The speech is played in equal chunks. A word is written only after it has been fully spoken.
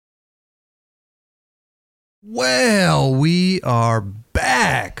Well, we are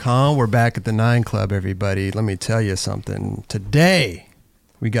back, huh? We're back at the 9 Club, everybody. Let me tell you something. Today,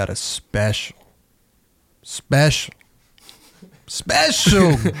 we got a special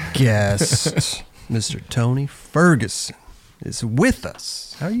guest. Mr. Tony Ferguson is with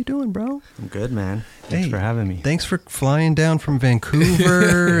us. How are you doing, bro? I'm good, man. Thanks for having me. Thanks for flying down from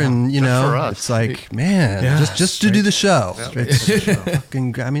Vancouver, and it's like, man, just to do the show.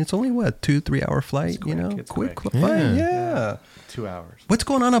 I mean, it's only 2-3 hour flight. Quick flight. Yeah. 2 hours. What's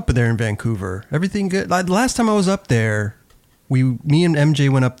going on up there in Vancouver? Everything good? Like, last time I was up there, me and MJ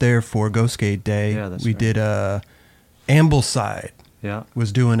went up there for Go Skate Day. Yeah, that's we right. did Ambleside. Yeah.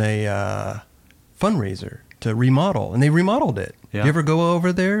 Was doing a fundraiser to remodel, and they remodeled it. Yeah. You ever go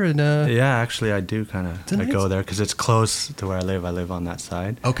over there? And Yeah, actually, I do kind of nice. go there because it's close to where I live. I live on that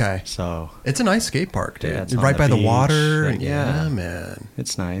side. Okay. So It's a nice skate park, dude. Yeah, it's It's on right the by the beach, water. and Yeah, man.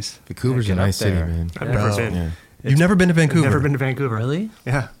 it's nice. Vancouver's Get a up nice city, there. man. I've never Bro. been. Yeah. You've never been to Vancouver? Never been to Vancouver. Really?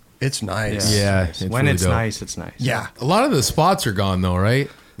 Yeah. It's nice. Yeah. Nice. It's When really it's dope. nice, it's nice. Yeah. A lot of the spots are gone though, right?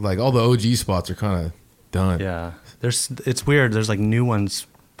 Like all the OG spots are kind of done. Yeah. It's weird. There's like new ones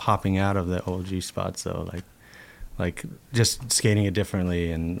popping out of the OG spots though, like just skating it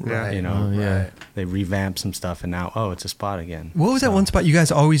differently, and Right. Yeah. they revamp some stuff, and now it's a spot again. What was that one spot you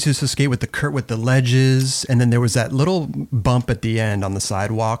guys always used to skate with the ledges, and then there was that little bump at the end on the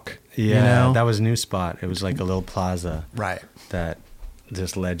sidewalk? Yeah, that was a new spot. It was like a little plaza. Right. That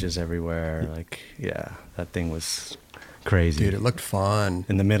just ledges everywhere. Like, yeah, that thing was crazy. Dude, it looked fun.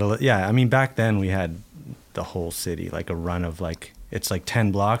 In the middle of, I mean, back then we had the whole city, like a run of it's like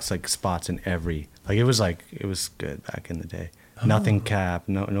 10 blocks, like spots in every, it was good back in the day. Nothing capped,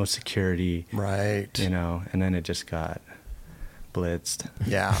 no security. Right. And then it just got blitzed.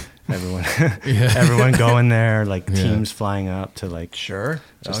 Yeah. Everyone going there, teams flying up to Sure.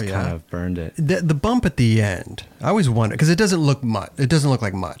 just kind of burned it. The bump at the end, I always wonder, because it doesn't look much. It doesn't look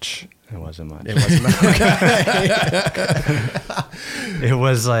like much. It wasn't much. It wasn't much. It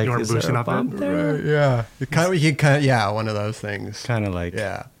was like, You weren't is there boosting a up bump it? there? Yeah. One of those things. Kind of like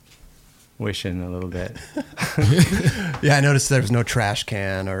wishing a little bit. Yeah, I noticed there was no trash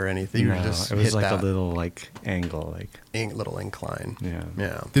can or anything. No, You just it was hit like that a little angle, little incline. Yeah.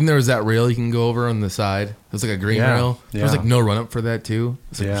 Yeah. Then there was that rail you can go over on the side. It was like a green rail. There was Yeah. like no run up for that too.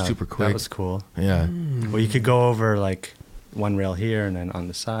 It was super quick. That was cool. Yeah. Well, you could go over one rail here and then on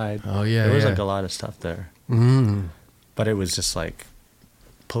the side. Oh yeah. There was yeah. a lot of stuff there. Mm. But it was just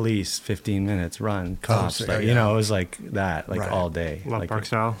police, 15 minutes, run, cops. so- it was like that, Right. all day. Love Park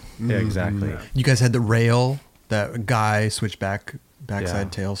style. Yeah, exactly. You guys had the rail, that guy switch backside Yeah.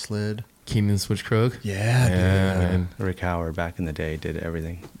 tail slid. Keenan Switchcroak. Yeah, dude. man. Rick Howard back in the day did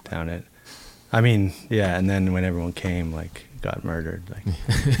everything down it. I mean, yeah, and then when everyone came, got murdered,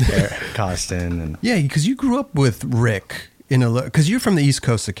 Eric Costin and Yeah, because you grew up with Rick because you're from the east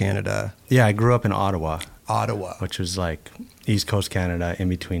coast of Canada, yeah, I grew up in Ottawa, which which was East Coast Canada, in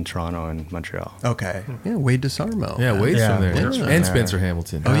between Toronto and Montreal. okay. Yeah, Wade DeSarmo. Yeah, Wade's Yeah, from there. Wade's from And there. Spencer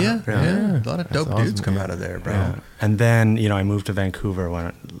Hamilton. Oh yeah, Yeah. yeah. A lot of dope That's dudes awesome, come yeah. out of there, bro. Yeah. And then I moved to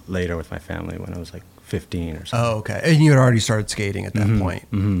Vancouver later with my family when I was 15 or something. Oh, okay. And you had already started skating at that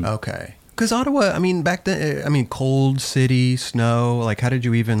point. mhm. Okay. Because Ottawa, I mean, back then, cold city, snow. How did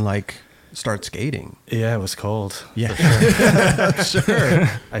you even start skating? Yeah, it was cold. Yeah, Sure.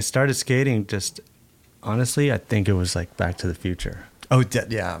 I started skating honestly, I think it was Back to the Future. Oh,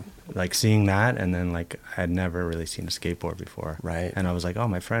 yeah. Seeing that, and then I had never really seen a skateboard before. Right. And I was oh,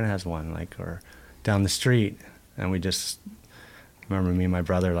 my friend has one, or down the street. And we just, remember me and my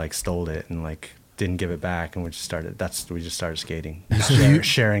brother stole it and didn't give it back, and we just started skating,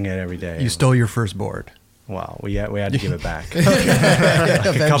 sharing it every day. You stole your first board. Wow, we had to give it back.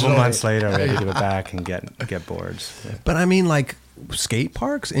 A couple months later, we had to give it back and get boards. But I mean, skate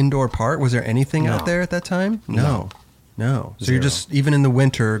parks, indoor park. Was there anything out there at that time? No. So Zero. you're just, even in the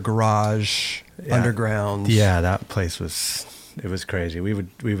winter, garage, Yeah. underground. Yeah, that place was crazy. We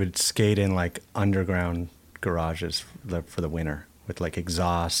would skate in underground garages for the winter with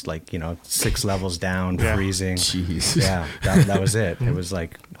exhaust, 6 levels down, Yeah. freezing. Jeez. Yeah, that was it. It was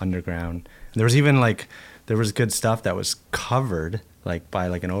underground. There was even there was good stuff that was covered by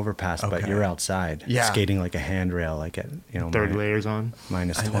an overpass, but Okay. you're outside skating a handrail at 30 layers on.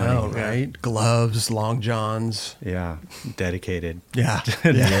 minus I 20. know, right? Gloves, long johns. Yeah, dedicated. Yeah.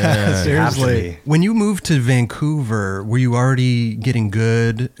 Yeah. Seriously. Absolutely. When you moved to Vancouver, were you already getting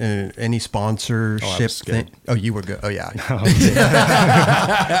good? Any sponsorship was good. thing? Oh, you were good. Oh, yeah.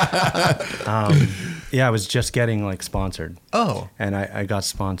 Yeah, I was just getting sponsored. Oh, And I got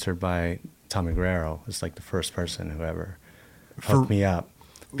sponsored by Tommy Guerrero. It's the first person who ever For- hooked me up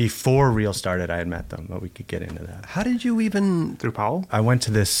before Real started, I had met them, but we could get into that. How did you even... Through Powell? I went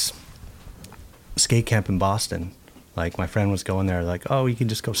to this skate camp in Boston. Like, my friend was going there, like, oh, you can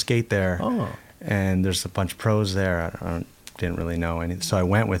just go skate there. Oh. And there's a bunch of pros there. I didn't really know anything. So I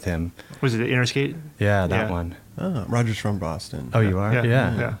went with him. Was it the Interskate? Yeah, that one. Oh, Roger's from Boston. Oh, you are?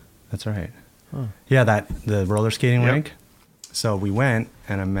 Yeah. That's right. Huh. Yeah, the roller skating rink. So we went,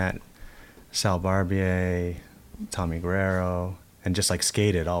 and I met Sal Barbier, Tommy Guerrero, and just like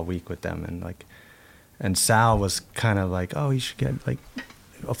skated all week with them. And Sal was kind of like, oh, you should get like,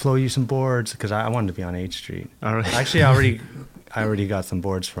 I'll flow you some boards, because I wanted to be on 8th Street. All right. Actually, I already got some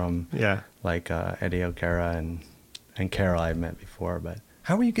boards from like Eddie O'Gara and Carol I had met before. But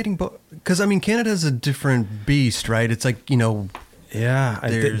how were you getting because I mean, Canada's a different beast, right? It's like, you know. Yeah,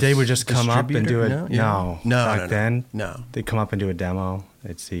 they would just come up and do it. No. Back then, they'd come up and do a demo.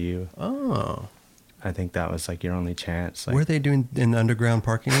 They'd see you. Oh. I think that was like your only chance. Like, were they doing in the underground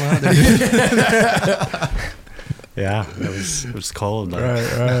parking lot? Yeah, it was cold, like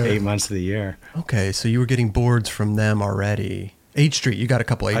 8 months of the year. Okay, so you were getting boards from them already. 8th Street, you got a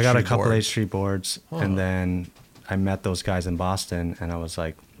couple 8th Street boards. I got a couple 8th Street boards, and then I met those guys in Boston, and I was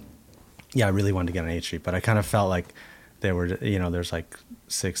like, yeah, I really wanted to get on 8th Street, but I kind of felt like there were, you know, there's like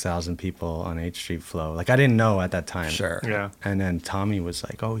 6,000 people on 8th Street flow. Like, I didn't know at that time. Sure. Yeah. And then Tommy was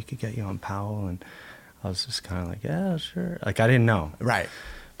like, oh, we could get you on Powell, and I was just kind of like, yeah, sure. Like, I didn't know. Right.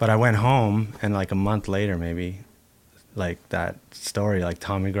 But I went home, and like a month later, maybe, like that story, like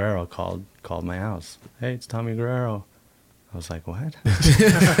Tommy Guerrero called my house. Hey, it's Tommy Guerrero. I was like, what?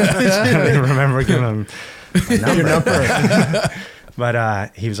 I don't even remember giving him your number.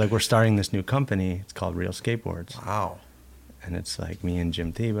 But he was like, we're starting this new company. It's called Real Skateboards. Wow. And it's like me and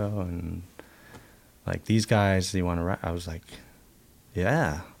Jim Tebow and like these guys. Do you want to write? I was like,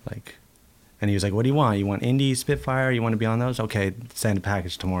 yeah. Like, and he was like, what do you want? You want Indy, Spitfire? You want to be on those? Okay, send a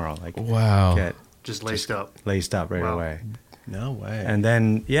package tomorrow. Like, wow. Get just laced up right away. No way. And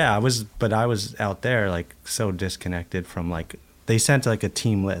then, yeah, I was out there like so disconnected from like, they sent like a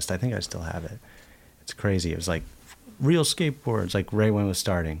team list. I think I still have it. It's crazy. It was like Real Skateboards, like right when it was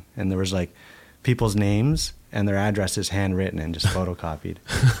starting. And there was like people's names and their addresses handwritten and just photocopied.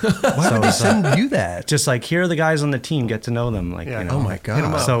 Why would they send you that? Just like, here are the guys on the team, get to know them. Like, you know. Oh my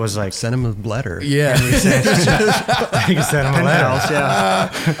God. So it was like, send them a letter. Yeah. You send them a letter.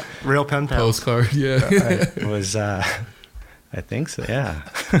 Yeah. Real pen pals. Postcard. Yeah. It was, I think so. Yeah.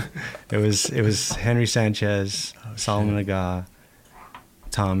 It was Henry Sanchez, Solomon Aga,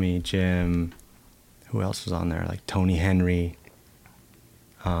 Tommy, Jim. Who else was on there? Like Tony Henry.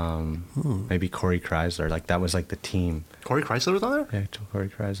 Maybe Corey Chrysler. Like that was like the team. Corey Chrysler was on there? Yeah, Corey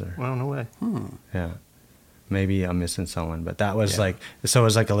Chrysler. Wow, no way. Yeah. Maybe I'm missing someone, but that was like, so it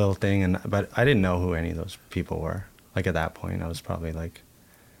was like a little thing, but I didn't know who any of those people were. Like at that point, I was probably like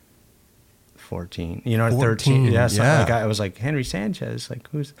 14, 13. Yeah. So like I was like, Henry Sanchez, like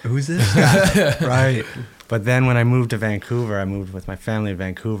who's this guy? Right. But then when I moved to Vancouver, I moved with my family to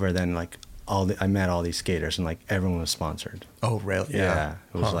Vancouver, then like I met all these skaters and like everyone was sponsored. Oh, really? Yeah.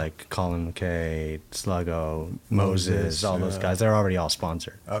 It was like Colin McKay, Sluggo, Moses, all those guys. They're already all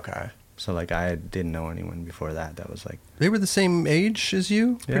sponsored. Okay. So like I didn't know anyone before that. That was like, they were the same age as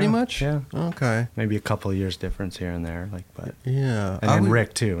you, pretty much. Yeah. Okay. Maybe a couple of years difference here and there, like, but yeah. And then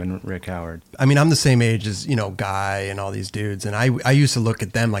Rick too, and Rick Howard. I mean, I'm the same age as Guy and all these dudes, and I used to look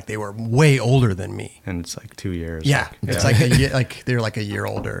at them like they were way older than me. And it's like 2 years. Yeah, it's like a year, like they're like a year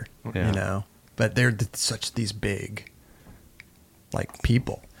older. Yeah. But they're such these big, like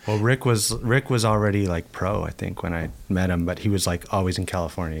people. Well, Rick was already like pro, I think, when I met him, but he was like always in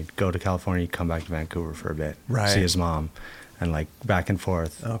California. He'd go to California, he'd come back to Vancouver for a bit, see his mom, and like back and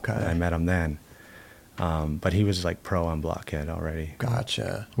forth. Okay. And I met him then. But he was like pro on Blockhead already.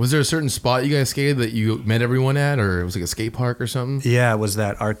 Gotcha. Was there a certain spot you guys skated that you met everyone at, or it was like a skate park or something? Yeah, it was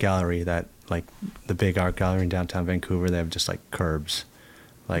that art gallery, that like the big art gallery in downtown Vancouver. They have just like curbs,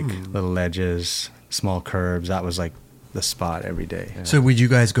 like little ledges, small curbs. That was like the spot every day. Yeah. So would you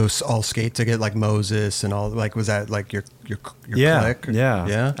guys go all skate to get like Moses and all, like, was that like your clique?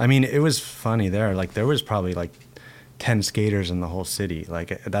 Yeah. I mean, it was funny there. Like there was probably like 10 skaters in the whole city.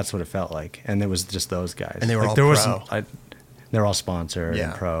 Like that's what it felt like. And it was just those guys. And they were like, all pro. They're all sponsored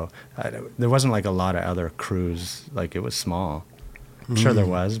and pro. There wasn't like a lot of other crews. Like it was small. I'm sure there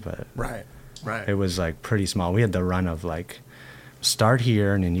was, but right. It was like pretty small. We had the run of like, start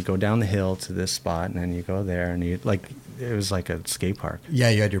here and then you go down the hill to this spot and then you go there and you like, it was like a skate park. Yeah,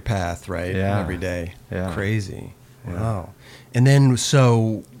 you had your path, right? Yeah. Every day. Yeah. Crazy. Yeah. Wow. And then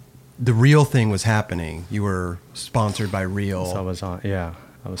so the Real thing was happening. You were sponsored by Real. So I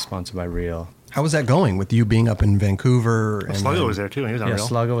was sponsored by Real. How was that going with you being up in Vancouver? And Sluggo was there too. He was on Real.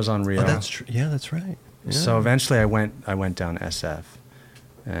 Sluggo was on Real. Oh, that's true. Yeah, that's right. Yeah. So eventually I went down SF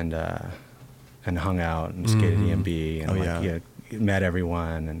and hung out and skated EMB and met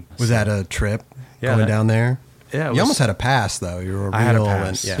everyone. And was that a trip going down there? Yeah. You almost had a pass though. You were Real. I had a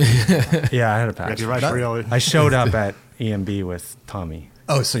pass. Yeah, I had a pass. You're right for Real. I showed up at EMB with Tommy.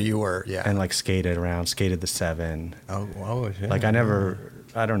 Oh, so you were, and like skated the 7. Oh, wow. Yeah. Like I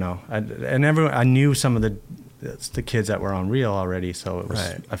don't know. I knew some of the kids that were on Real already, so it was.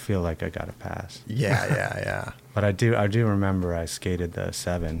 Right. I feel like I got a pass. Yeah. But I do remember I skated the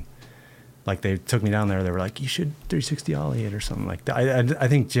 7. Like they took me down there. They were like, "You should 360 ollie it or something like that." I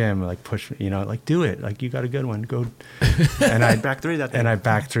think Jim like pushed me, like do it. Like you got a good one. Go. And I back 3 that thing. And I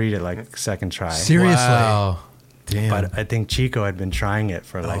back 3'd it like second try. Seriously. Wow. Damn. But I think Chico had been trying it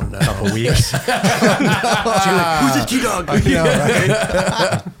for like a couple weeks. Who's this T-Dog?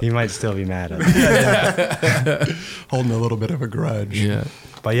 Right? He might still be mad at me. Holding a little bit of a grudge. Yeah.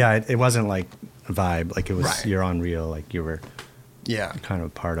 But yeah, it wasn't like a vibe. Like it was, you're on Real. Like you were kind of a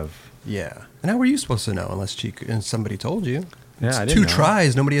part of. Yeah. And how were you supposed to know unless Chico and somebody told you? Yeah, it's I didn't 2 know.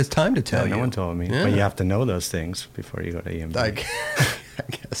 tries. Nobody has time to tell you. No one told me. Yeah. But you have to know those things before you go to EMB. Like, I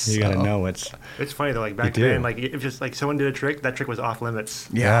guess you got to know what's. It's funny though. Like back then, like if just like someone did a trick, that trick was off limits.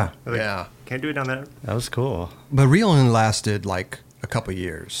 Yeah. Like, can't do it down there. That was cool. But Real only lasted like a couple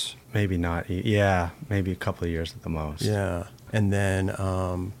years. Maybe not. Yeah. Maybe a couple of years at the most. Yeah. And then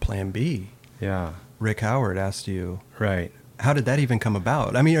Plan B. Yeah. Rick Howard asked you. Right. How did that even come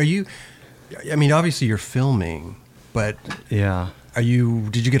about? I mean, obviously you're filming, but yeah. Did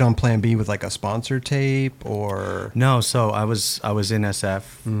you get on Plan B with like a sponsor tape or? No, so I was in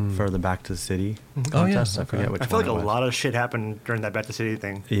SF for the Back to the City contest. I forget which one. I feel like a lot of shit happened during that Back to the City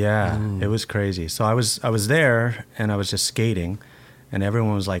thing. Yeah, it was crazy. So I was there and I was just skating, and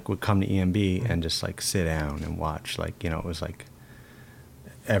everyone was like would come to EMB and just like sit down and watch. Like it was like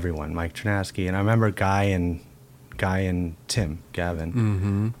everyone, Mike Trinaski, and I remember Guy and Gavin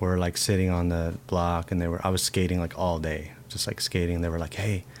were like sitting on the block, and I was skating like all day. Just like skating, they were like,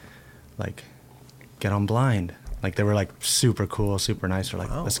 "Hey, like, get on blind." Like they were like super cool, super nice. They're like,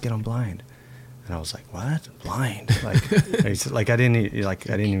 "Let's get on blind," and I was like, "What? Blind?" Like, I didn't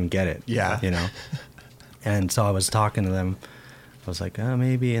even get it. Yeah, And so I was talking to them. I was like, "Oh,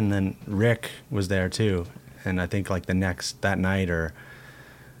 maybe." And then Rick was there too, and I think like that night or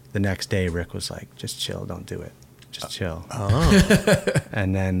the next day, Rick was like, "Just chill, don't do it. Just chill."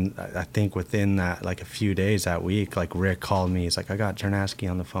 And then I think within that, like a few days that week, like Rick called me. He's like, "I got Chernaski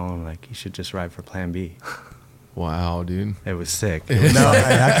on the phone. Like, you should just ride for Plan B." Wow, dude. It was sick.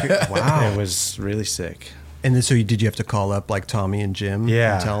 Wow. It was really sick. And then, so did you have to call up like Tommy and Jim?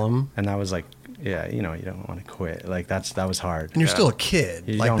 Yeah. And tell them? And I was like, yeah, you don't want to quit. Like that was hard. And you're still a kid.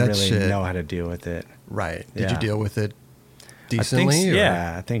 You like, don't really know how to deal with it. Right. Did you deal with it decently?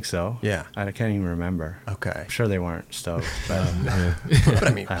 I think so. Yeah. I can't even remember. Okay. I'm sure they weren't stoked. But, but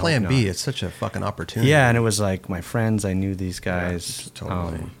I mean, Plan B, it's such a fucking opportunity. Yeah, and it was like my friends, I knew these guys. Yeah,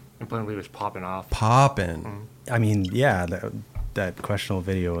 totally. And Plan B was popping off. I mean, yeah, that questionable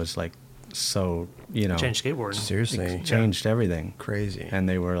video was like so, changed skateboarding. Seriously. Changed everything. Crazy. And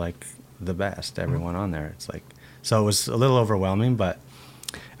they were like the best, everyone on there. It's like, so it was a little overwhelming, but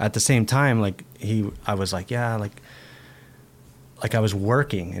at the same time, like I was like, yeah, like I was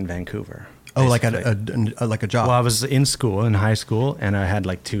working in Vancouver. Oh, like like a job. Well, I was in high school, and I had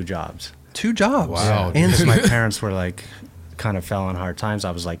like 2 jobs. 2 jobs. Wow. And because my parents were like, kind of fell on hard times.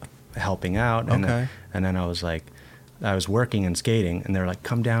 I was like helping out, and then I was like, I was working and skating, and they're like,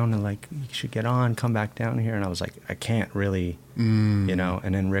 come down and like you should get on, come back down here, and I was like, I can't really, And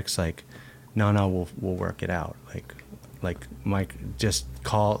then Rick's like, no, we'll work it out. Like Mike, just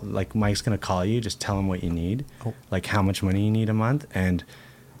call. Like Mike's gonna call you. Just tell him what you need, like how much money you need a month, and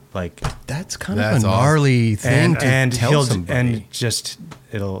like that's kind of a gnarly thing to tell somebody. And just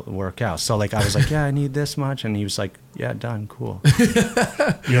it'll work out. So like I was like, yeah, I need this much, and he was like, yeah, done, cool.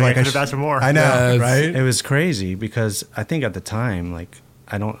 You're like, I should have asked for more. I know, right? It was crazy because I think at the time, like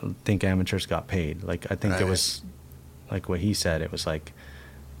I don't think amateurs got paid. Like I think it was like what he said. It was like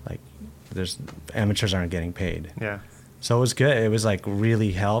there's amateurs aren't getting paid. Yeah. So it was good. It was like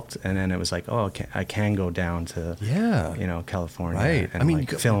really helped, and then it was like, oh, I can go down to California, and like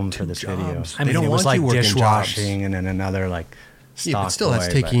film for this video. I mean, it was like dishwashing, and then another like stock. But still, that's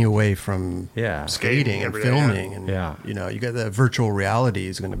taking you away from skating and filming, and you got the virtual reality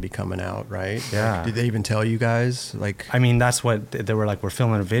is going to be coming out, right? Yeah. Like, did they even tell you guys? Like, I mean, that's what they were like. We're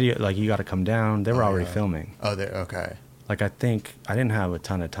filming a video. Like, you got to come down. They were already filming. Oh, they okay. Like I think I didn't have a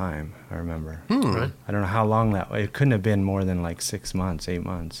ton of time. I remember. Really? I don't know how long it couldn't have been more than like 6 months, 8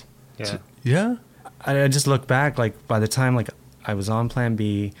 months. Yeah. Yeah. I just look back, like by the time like I was on Plan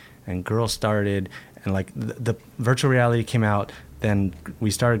B and Girl started, and like the virtual reality came out, then we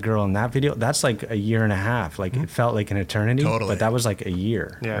started Girl in that video. That's like a year and a half. Like it felt like an eternity. Totally. But that was like a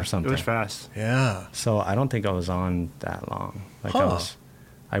year or something. It was fast. Yeah. So I don't think I was on that long. Like Huh.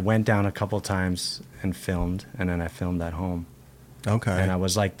 I went down a couple times and filmed, and then I filmed at home. Okay. And I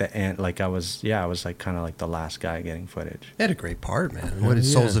was like the end, like I was like kind of like the last guy getting footage. You had a great part, man. What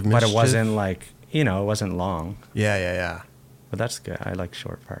is Souls of Mischief? But it wasn't like, it wasn't long. Yeah. But that's good. I like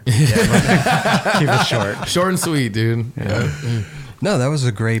short parts. Keep it short. Short and sweet, dude. Yeah. No, that was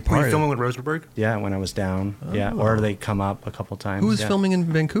a great part. Were you filming with Rosenberg? Yeah, when I was down. Oh. Yeah, or they come up a couple times. Who was filming in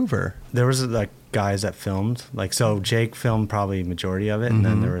Vancouver? There was like guys that filmed. Like, so Jake filmed probably majority of it, and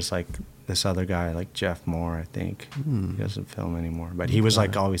then there was like this other guy, like Jeff Moore, I think. He doesn't film anymore, but he was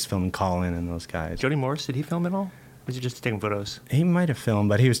like always filming Colin and those guys. Jody Morris, did he film at all? Or was he just taking photos? He might have filmed,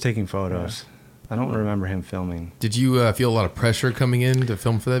 but he was taking photos. I don't remember him filming. Did you feel a lot of pressure coming in to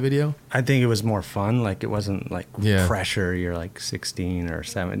film for that video? I think it was more fun. Like, it wasn't like pressure. You're like 16 or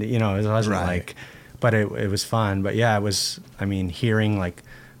 17. It wasn't like, but it was fun. But yeah, it was, hearing like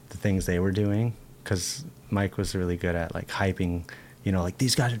the things they were doing, because Mike was really good at like hyping, like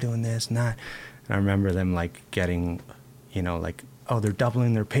these guys are doing this and that. And I remember them like getting, like, oh, they're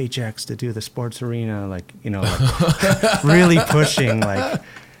doubling their paychecks to do the sports arena. Like, like really pushing like,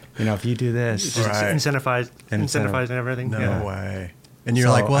 if you do this, incentivized and everything. No way. And you're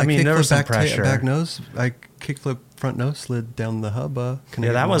like, well, I there was some kickflip pressure. back nose. I kickflip front nose slid down the hubba.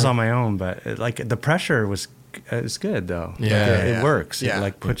 Yeah, that was on my own, but the pressure was good though. Yeah, it works. Yeah. It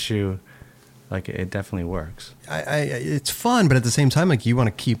like puts you, like it definitely works. It's fun, but at the same time, like you want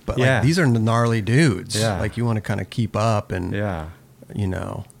to keep. Like, these are gnarly dudes. Yeah. Like you want to kind of keep up, and yeah.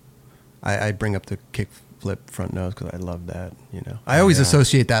 I bring up the kickflip front nose because I love that. I always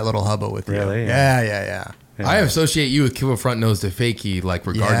associate that little hubba with you. Really? Yeah. I associate you with kill front nose to fakie, like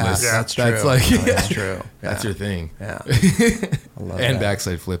regardless. Yeah, that's true. That's like that's true. That's your thing. Yeah. I love And that.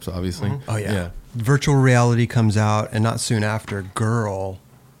 backside flips, obviously. Oh yeah. Virtual reality comes out, and not soon after, Girl.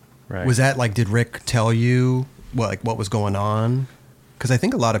 Right. Was that like? Did Rick tell you what was going on? Because I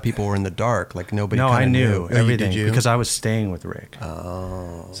think a lot of people were in the dark. Like nobody. No, I knew everything did you? because I was staying with Rick.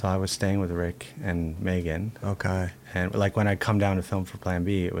 Oh. So I was staying with Rick and Megan. Okay. And like when I come down to film for Plan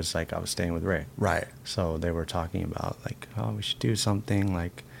B, it was like I was staying with Rick. Right. So they were talking about like, oh, we should do something.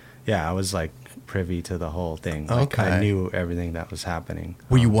 Like, yeah, I was like privy to the whole thing. Like, Okay. I knew everything that was happening.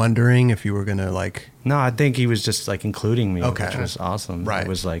 Were you wondering if you were gonna like? No, I think he was just like including me, Okay. which was awesome. Right. It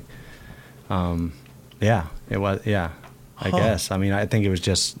was like, it was, I guess. I think it was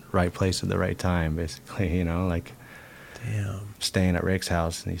just right place at the right time, basically, like Damn. staying at Rick's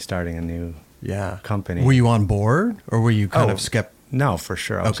house and he's starting a new company. Were you on board, or were you kind of skeptical? No, for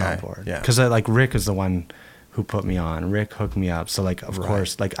sure. I was Okay, on board. yeah. Because like Rick is the one who put me on. Rick hooked me up. So like, of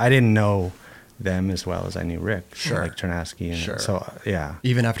course, like I didn't know them as well as I knew Rick. Sure. Like Ternasky. And Sure. So yeah.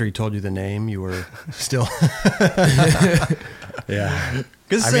 Even after he told you the name, you were still. Yeah.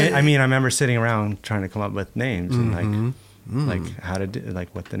 I remember sitting around trying to come up with names and like how to do,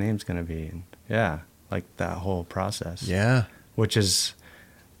 like what the name's going to be. And like that whole process. Yeah. Which is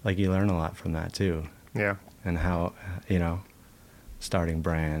like, you learn a lot from that too. Yeah. And how, starting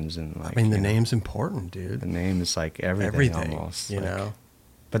brands and like. the name's important, dude. The name is like everything almost. You like, know?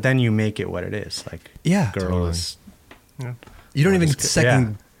 But then you make it what it is. Like, Yeah. Girl Totally. is. Yeah. You don't even It's good.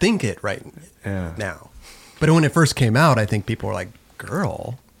 second think it right Yeah. now. But when it first came out, I think people were like,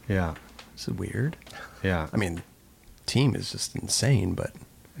 Girl? Yeah. This is weird. Yeah. Team is just insane, but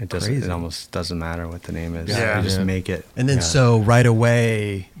It doesn't. crazy. It almost doesn't matter what the name is. Yeah. You just Yeah. make it. And then so right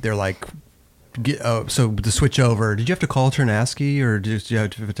away, they're like, so the switch over, did you have to call Ternasky or did you have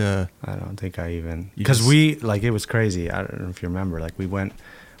to? I don't think I even, You because just- it was crazy. I don't know if you remember. Like we went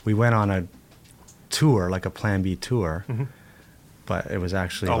on a tour, like a Plan B tour, but it was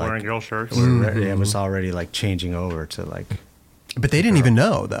actually All like, wearing girl shirts. it was already like changing over to like. But they didn't even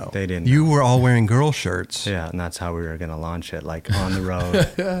know, though. They didn't You know. were all wearing girl shirts. Yeah, and that's how we were gonna launch it, like on the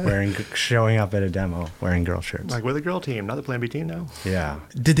road, showing up at a demo, wearing girl shirts. Like, we're the girl team, not the Plan B team now. Yeah,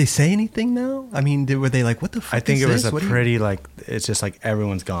 Did they say anything now? Were they like, what the fuck I think is it was this? a What do you-" pretty like. It's just like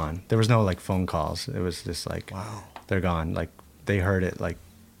everyone's gone. There was no like phone calls. It was just like, Wow. they're gone. Like they heard it like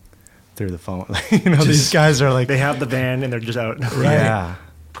through the phone. These guys are like, They have the van and they're just out. yeah.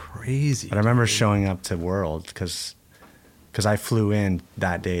 Crazy. But I remember showing up to World because I flew in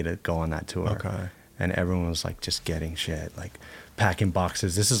that day to go on that tour. Okay. And everyone was like just getting shit, like packing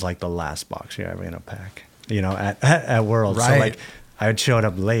boxes. This is like the last box you're ever gonna pack, at World. So Right. like I had showed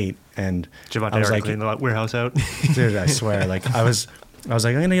up late and Javante I was already like, cleaned the warehouse out. dude, I swear, like I was I was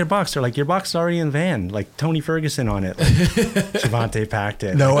like, I'm gonna get a box. They're like, your box is already in the van, like Tony Ferguson on it. Like, Javante packed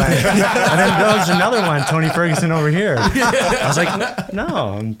it. No way. And then there was another one, Tony Ferguson over here. I was like,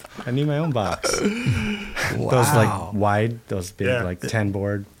 no, I need my own box. Wow. Those like wide, those big like 10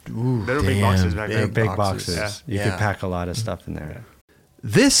 board. Ooh, they were big boxes back then. They're big boxes. Yeah. You could pack a lot of stuff in there.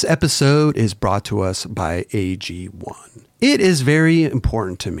 This episode is brought to us by AG1. It is very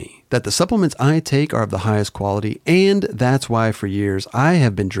important to me that the supplements I take are of the highest quality, and that's why for years I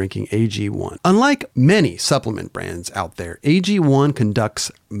have been drinking AG1. Unlike many supplement brands out there, AG1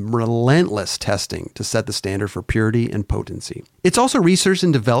 conducts relentless testing to set the standard for purity and potency. It's also researched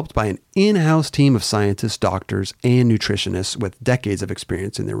and developed by an in-house team of scientists, doctors, and nutritionists with decades of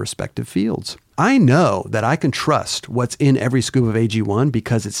experience in their respective fields. I know that I can trust what's in every scoop of AG1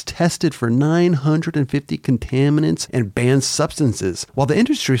 because it's tested for 950 contaminants and banned substances, while the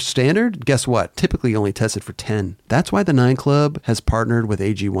industry standard, guess what, typically only tested for 10. That's why the 9 Club has partnered with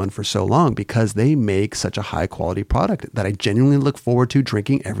AG1 for so long, because they make such a high quality product that I genuinely look forward to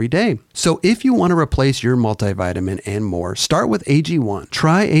drinking every day. So if you want to replace your multivitamin and more, start with AG1.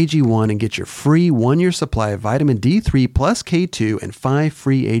 Try AG1 and get your free 1-year supply of vitamin D3 plus K2 and 5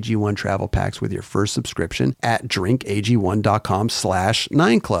 free AG1 travel packs with your first subscription at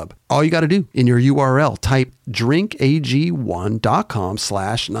drinkag1.com/9club. All you got to do in your URL, type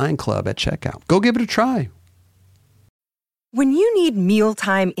drinkag1.com/9club at checkout. Go give it a try. When you need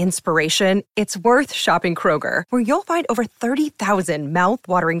mealtime inspiration, it's worth shopping Kroger, where you'll find over 30,000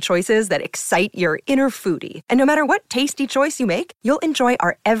 mouth-watering choices that excite your inner foodie. And no matter what tasty choice you make, you'll enjoy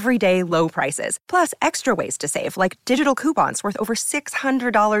our everyday low prices, plus extra ways to save, like digital coupons worth over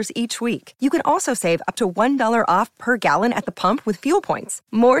 $600 each week. You can also save up to $1 off per gallon at the pump with fuel points.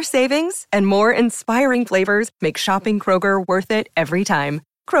 More savings and more inspiring flavors make shopping Kroger worth it every time.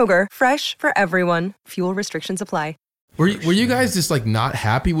 Kroger, fresh for everyone. Fuel restrictions apply. Were you guys just like not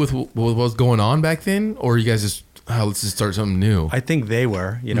happy with what was going on back then, or you guys just let's just start something new? I think they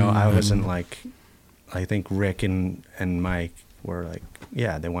were. I wasn't like. I think Rick and Mike were like,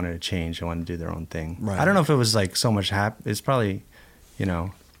 yeah, they wanted to change. They wanted to do their own thing. Right. I don't know if it was like so much It's probably, he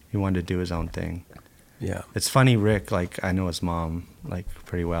wanted to do his own thing. Yeah. It's funny, Rick. Like I know his mom like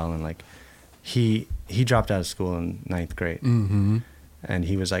pretty well, and like he dropped out of school in 9th grade, and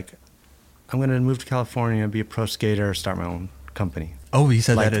he was like, I'm going to move to California, be a pro skater, start my own company. Oh, he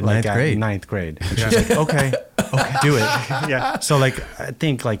said that in 9th grade? 9th grade. And she's like, okay, do it. Yeah. So, like, I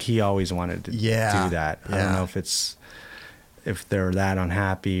think, like, he always wanted to do that. I don't know if they're that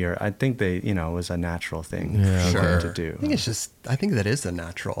unhappy, or I think they, it was a natural thing for them to do. I think that is the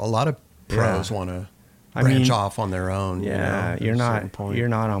natural. A lot of pros want to branch off on their own. Yeah. You're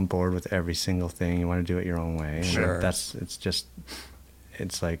not on board with every single thing. You want to do it your own way. Sure. It's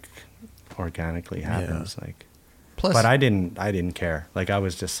like, organically happens. Like, plus, but I didn't care. Like, I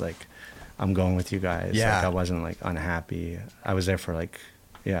was just like, I'm going with you guys. Like, I wasn't like unhappy. I was there for like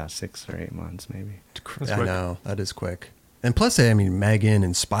 6 or 8 months maybe. I know, that is quick. And plus, I mean, Megan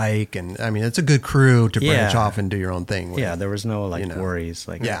and Spike, and I mean, it's a good crew to branch off and do your own thing with. There was no like worries.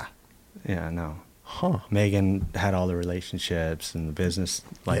 Like, no. Megan had all the relationships and the business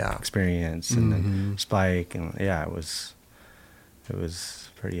experience, and then Spike, and it was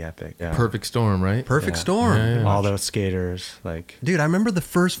pretty epic. Yeah. Perfect storm, right? Perfect storm. Yeah. All those skaters, like... Dude, I remember the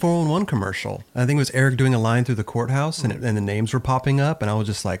first 411 commercial. I think it was Eric doing a line through the courthouse, and the names were popping up, and I was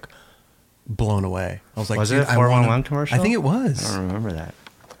just like blown away. I was like, was it a 411 commercial? I think it was. I don't remember that.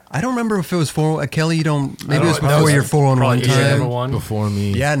 I don't remember if it was Kelly, you don't... Maybe it was before your 411 time. Before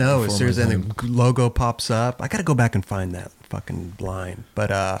me. Yeah, no, seriously, and the logo pops up. I got to go back and find that fucking line.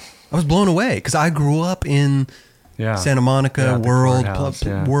 But I was blown away, because I grew up in... Santa Monica,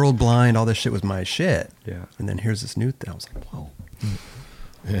 World Blind, all this shit was my shit. Yeah. And then here's this new thing. I was like, whoa.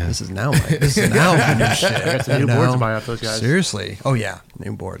 Yeah. This is now my new shit. I got some new boards to buy off those guys. Seriously. Oh yeah,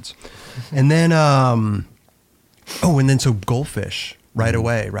 new boards. And then so Goldfish right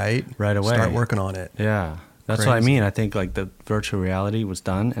away, right? Right away. Start working on it. Yeah. That's what I mean. I think like the virtual reality was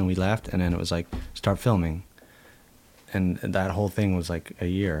done and we left, and then it was like start filming. And that whole thing was like a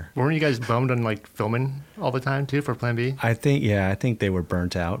year. Weren't you guys bummed on like filming all the time too for Plan B? I think they were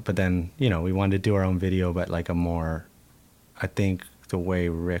burnt out. But then, we wanted to do our own video, but like I think the way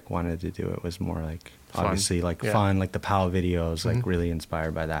Rick wanted to do it was more like fun. Obviously like fun, like the POW videos, like really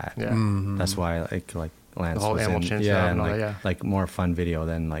inspired by that. Yeah. Mm-hmm. That's why like Lance the whole was animal in, chin yeah, stuff and like, like more fun video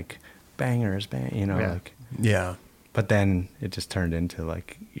than like bangers, like. Yeah. But then it just turned into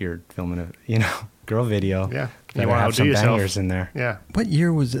like you're filming a girl video. Yeah. You want to have some bangers in there. Yeah. What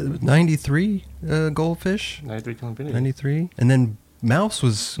year was it? 93 Goldfish? 93 Infinity. 93. And then Mouse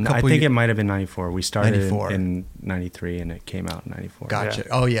was. I think it might have been 94. We started 94. in 93 and it came out in 94. Gotcha.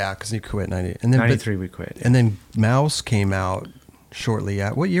 Oh yeah, because you quit 90. And then 93 we quit. And then Mouse came out shortly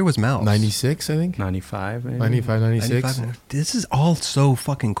at. What year was Mouse? 96, I think. 95, maybe. 95, 96. 95. This is all so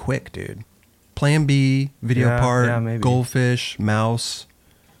fucking quick, dude. Plan B, Video Part, maybe. Goldfish, Mouse.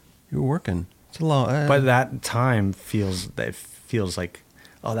 You were working. It's a long. But that time feels like,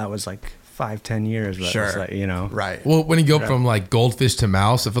 oh, that was like 5-10 years. That Sure. was like, you know. Right. Well, when you go from like Goldfish to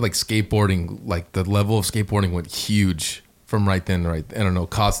Mouse, I feel like skateboarding, like the level of skateboarding went huge from right then, right? I don't know,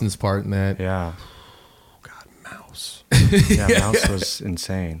 Costin's part in that. Yeah. God, Mouse. Yeah, Mouse was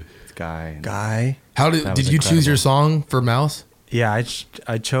insane. Guy. How did you choose your song for Mouse? Yeah,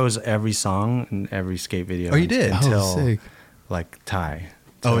 I chose every song and every skate video. Oh, you did? Until sick. like Thai.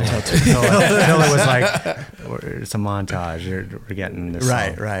 Oh, until Until it was like, it's a montage. We're getting this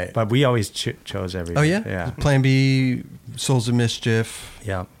Right, song. right. But we always chose every. Oh yeah. Yeah. Plan B, Souls of Mischief.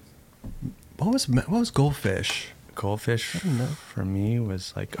 Yeah. What was Goldfish? Goldfish for me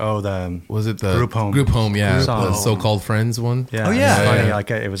was like, Was it the Group Home? Group Home, yeah, Group the Home. so-called Friends one. Yeah. Oh, yeah. It's funny, Yeah.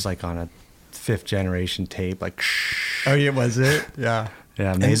 like it was like on a 5th generation tape, like. Oh yeah, was it? Yeah.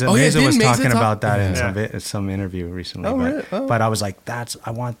 Yeah, Mesa, Oh, yeah, Mesa didn't was Mesa talking talk- about that Yeah. in some interview recently. Oh, but, really? Oh. but I was like,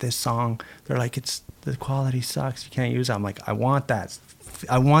 I want this song. They're like, the quality sucks. You can't use it. I'm like, I want that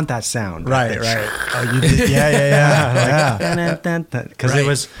sound. Right. Oh, you did. Yeah. Because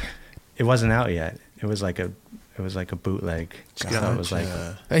Right. it wasn't out yet. It was like a bootleg. So it was like,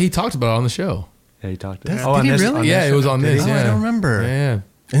 Hey, he talked about it on the show. yeah, you talked Did about. he really? Yeah, it was on this. Oh, Yeah. I don't remember. Yeah.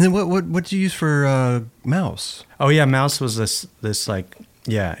 And then what did you use for Mouse? Oh yeah, Mouse was this like,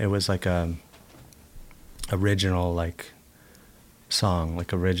 yeah, it was like a original like song,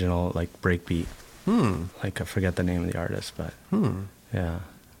 like original like breakbeat. Like I forget the name of the artist, but yeah.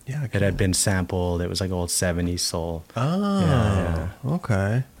 Yeah. It had been sampled. It was like old 70s soul. Oh. Yeah.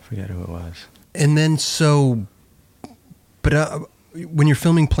 Okay. I forget who it was. And then but when you're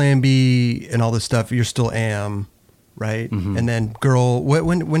filming Plan B and all this stuff, you're still Am, right? Mhm. And then Girl.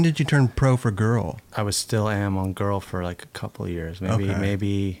 When did you turn pro for Girl? I was still Am on Girl for like a couple of years. Okay.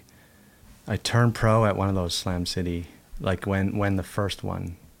 Maybe I turned pro at one of those Slam City, like when the first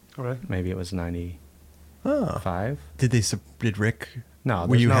one. Okay. Maybe it was 95. Oh. Did Rick? No,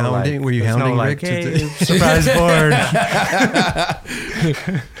 Were you there's no, hounding? like- Were you there's no, hounding like, Rick? hey, surprise board.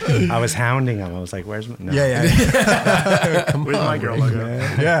 I was hounding him. I was like, "Where's my?" No. Yeah. Come Where's on, my girl Rick. logo?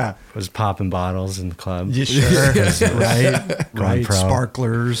 Yeah. Was popping bottles in the club. You sure? Right. Right. pro.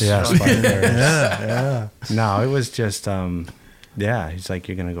 Sparklers. Yeah, sparklers. Yeah. No, it was just, yeah. He's like,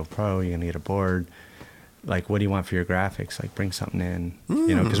 "You're gonna go pro. You're gonna get a board. Like, what do you want for your graphics? Like, bring something in,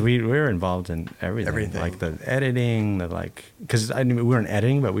 you know, because we were involved in everything, like the editing, because we weren't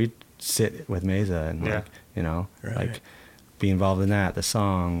editing, but we'd sit with Mesa and like, you know, Right. like be involved in that, the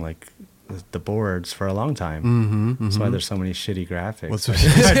song, like the boards for a long time. Mm-hmm. That's why there's so many shitty graphics. What's Like,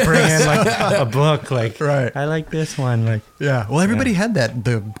 I'd bring in like a book, like, Right. I like this one, like. Yeah. Well, everybody had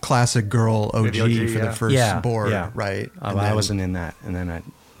the classic Girl OG, The OG, for the yeah. first board, yeah. right? I And then- wasn't in that, and then I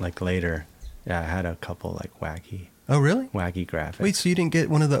like later, yeah, I had a couple like wacky Oh, really? graphics. Wait, so you didn't get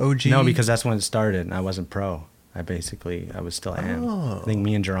one of the OG? No, because that's when it started, and I wasn't pro. I was still Am. Oh. I think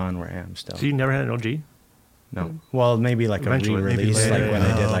me and Jerron were Am still. So you never had an OG? No, well, maybe like Eventually, a maybe re-release, later, like yeah. when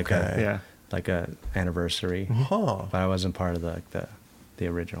they did Oh, like okay. Yeah. like a anniversary. Oh. But I wasn't part of the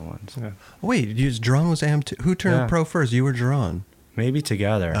original ones. Yeah. Wait, Jerron was Am too. Who turned Yeah. pro first? You or Jerron? Maybe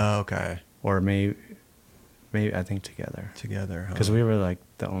together, Oh, okay. or maybe I think together, Together. Huh? because we were like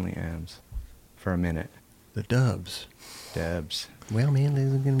the only Ams for a minute. The Dubs. Debs. Well, man, they're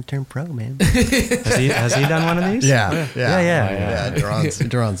going to turn pro, man. Has he done one of these? Yeah.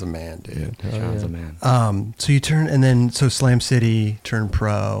 Jerron's a man, dude. John's a man. So you so Slam City turned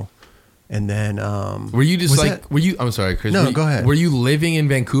pro, and then Were you just was like, that- I'm sorry, Chris. No, were you- go ahead. Were you living in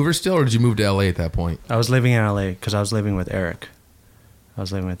Vancouver still, or did you move to LA at that point? I was living in LA because I was living with Eric. I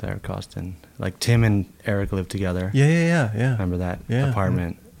was living with Eric Costin. Like Tim and Eric lived together. Yeah. Remember that Yeah.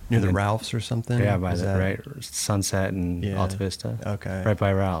 apartment Near And the then- Ralphs or something? Yeah, by Is the that- right Sunset and Yeah. Alta Vista. Okay. Right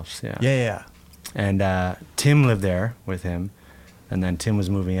by Ralph's. Yeah. Yeah. And Tim lived there with him, and then Tim was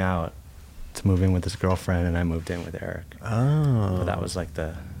moving out to move in with his girlfriend, and I moved in with Eric. Oh. But that was like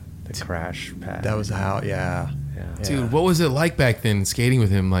the crash pad. That was how, yeah. Yeah. Dude, what was it like back then skating with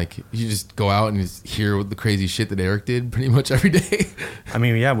him? Like, you just go out and just hear the crazy shit that Eric did pretty much every day. I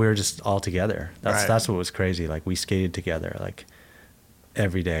mean, yeah, we were just all together. Right. That's what was crazy. Like, we skated together, like,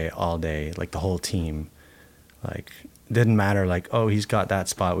 every day, all day, like, the whole team. Like, didn't matter, like, oh, he's got that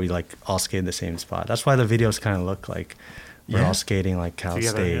spot. We, like, all skated the same spot. That's why the videos kind of look like we're Yeah. all skating, like, Cal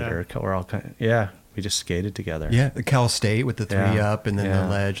Together, State, yeah. or we're all kind of, yeah. we just skated together. Yeah, the Cal State with the 3 up and then the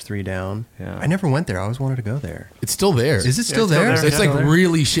ledge 3 down. Yeah. I never went there. I always wanted to go there. It's still there. Is it still there? It's like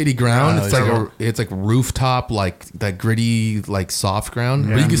really shitty ground. It's like rooftop, like that gritty, like soft ground.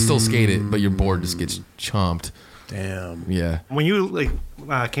 But you can still skate it, but your board just gets chomped. Damn. Yeah. When you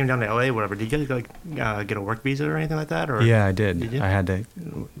came down to LA, whatever, did you guys get a work visa or anything like that? Or Yeah, I did. I had to.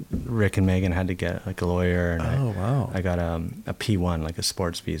 Rick and Megan had to get like a lawyer, and wow. I got a P1, like a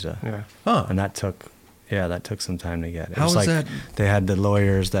sports visa. Yeah. Huh. And that took some time to get. It How was was like that? they had the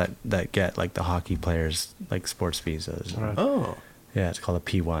lawyers that get like the hockey players like sports visas. Right. Oh. Yeah, it's called a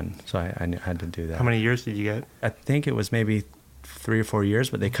P1. So I had to do that. How many years did you get? I think it was maybe 3 or 4 years,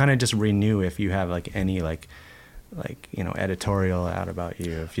 but they kind of just renew if you have like any like editorial out about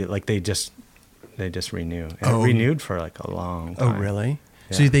you. If you like, they just renew. And it renewed for like a long time. Oh, really?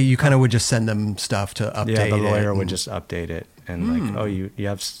 Yeah. So you kind of would just send them stuff to update it. Yeah, the lawyer would just update it and like, oh, you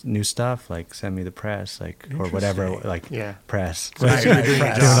have new stuff, like send me the press, like, or whatever, like press. Right,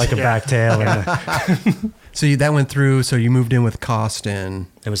 Doing like a back tail. And so that went through. So you moved in with Costin.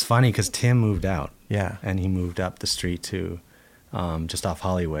 it was funny because Tim moved out. Yeah. And he moved up the street to just off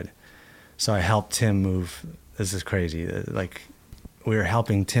Hollywood. So I helped Tim move. This is crazy. Like, we were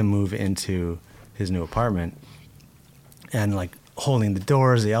helping Tim move into his new apartment and like holding the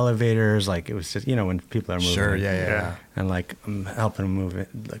doors, the elevators. Like, it was just, when people are moving. Sure. Yeah. And like, I'm helping him move it,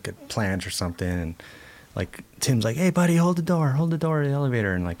 like a plant or something. And like, Tim's like, hey, buddy, hold the door of the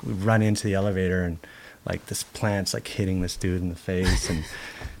elevator. And like, we run into the elevator and like this plant's like hitting this dude in the face. And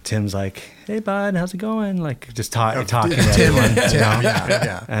Tim's like, hey, bud, how's it going? Like, just talking to everyone.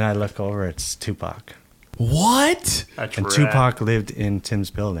 Yeah. And I look over, it's Tupac. What? And Tupac lived in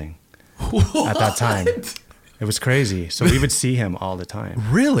Tim's building at that time. It was crazy. So we would see him all the time.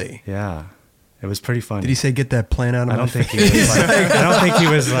 Really? Yeah. It was pretty funny. Did he say, get that plant out of my face? I don't think he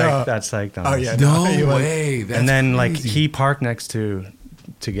was like that psyched on us. Oh, yeah. No way. That's and then like crazy. he parked next to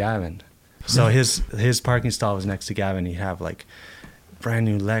Gavin. So his parking stall was next to Gavin. He'd have like brand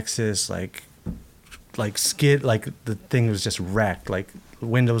new Lexus, like skid, like the thing was just wrecked, like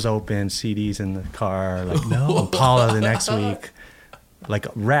windows open, CDs in the car, like Impala the next week, like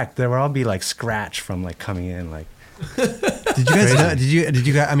wrecked. There would all be like scratch from like coming in, like. Did you guys know? Did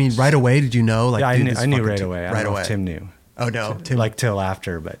you guys? I mean, right away? Did you know? Like, Yeah, I knew right fucking away. I Right don't know away. if Tim knew. Oh no, Tim. Like till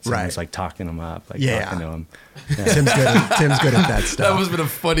after, but Tim Right. was like talking him up, like Yeah. talking to him. Tim's good at that stuff. That must have been a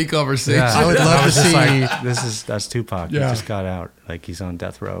funny conversation. I would love to was just see. like, that's Tupac. Yeah. He just got out. Like, he's on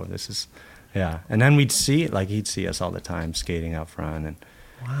death row. And then he'd see us all the time skating out front, and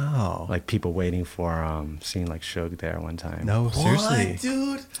Wow. like people waiting for seeing like Suge there one time. No, seriously. What,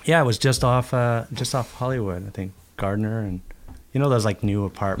 dude? Yeah, it was just off Hollywood. I think Gardner, and those like new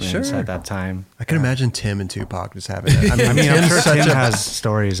apartments Sure. at that time. I can imagine Tim and Tupac just having it. I mean, I'm Tim's sure such Tim a- has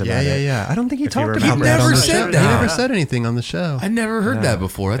stories about it. Yeah. I don't think he If you talked remember. about that on He the never show. said that. He never said anything on the show. I never heard that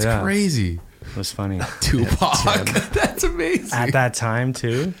before. That's Yeah. crazy. It was funny. Tupac. That's amazing. At that time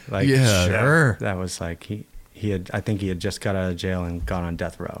too, like Yeah. Sure. that was like I think he had just got out of jail and got on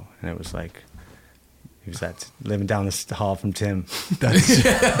death row, and it was like he was living down the hall from Tim.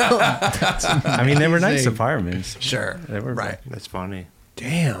 I mean, they were nice amazing. apartments. Sure. They were Right. That's funny.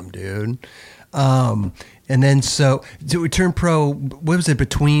 Damn, dude. And then so we turned pro. What was it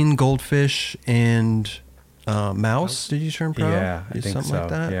between Goldfish and Mouse? Did you turn pro? Yeah, I think something so. like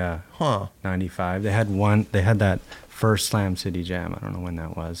that. Yeah, Huh. 95. They had that first Slam City Jam. I don't know when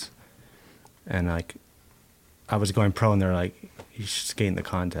that was, and like I was going pro, and they're like, "You should skate in the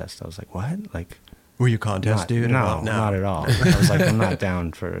contest." I was like, "What?" Like. Were you a contest dude? No, not at all. I was like, I'm not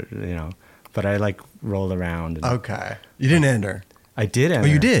down for, but I like rolled around. And Okay. You didn't enter. I did enter.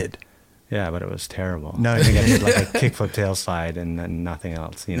 Oh, you did? Yeah, but it was terrible. No, I think I did like a kickflip tail slide and then nothing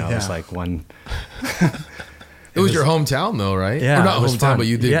else. It was Yeah. like one. It was your hometown, though, right? Yeah, Or not it was hometown, fun. but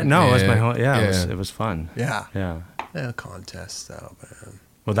you did. Yeah, no, it was my home. Yeah, it was fun. Yeah. Yeah. Yeah, contest though, man.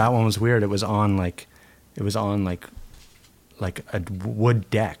 Well, that one was weird. It was on like a wood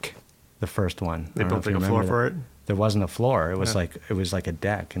deck. The first one. They I don't know built if you like a floor remember for that. it? There wasn't a floor. It was like a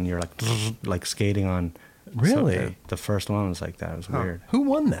deck, and you're like skating on. Really? So the first one was like that. It was weird. Who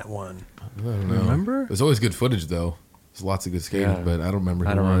won that one? I don't know. Remember? There's always good footage, though. There's lots of good skating, Yeah. but I don't remember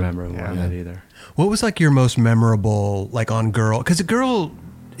who I don't won. remember who won that either. What was like your most memorable, like on girl? Because a girl,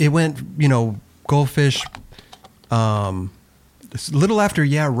 it went, Goldfish, a little after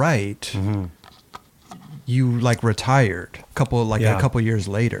Yeah Right. Mm-hmm. you like retired a couple years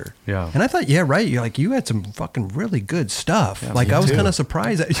later. Yeah. And I thought, yeah, right. You're like, you had some fucking really good stuff. Yeah, like I was kind of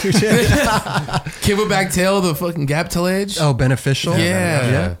surprised that you did. Cableback tail, the fucking gap tail edge. Oh, beneficial.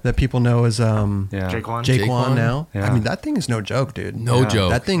 Yeah. That people know as Jaquan. Jaquan now. Yeah. I mean, that thing is no joke, dude. No joke.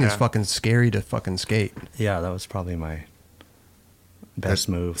 That thing is fucking scary to fucking skate. Yeah, that was probably my best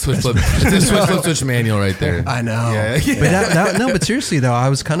move. Switch flip manual right there. I know. Yeah. But but seriously though, I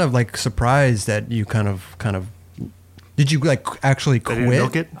was kind of like surprised that you kind of did you like actually They didn't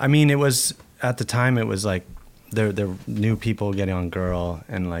milk quit? it? I mean, it was at the time. It was like there new people getting on Girl,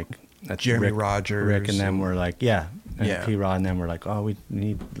 and like Jeremy Rogers, Rick, and them were like, and P-Rod and them were like, oh, we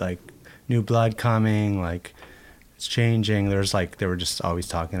need like new blood coming, like it's changing. There's like they were just always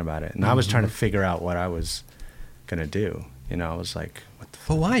talking about it, and I was trying to figure out what I was gonna do. You know, I was like, what the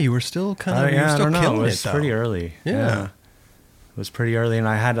But why? You were still kind of I still don't know. killing It was though. pretty early. Yeah. It was pretty early, and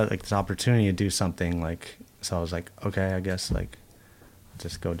I had like this opportunity to do something like. So I was like, okay, I guess like,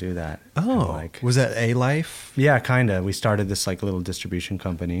 just go do that. Oh, And, like, was that A Life? yeah, kind of. We started this like little distribution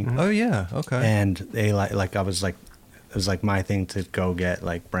company, Oh yeah, okay. and like I was like, it was like my thing to go get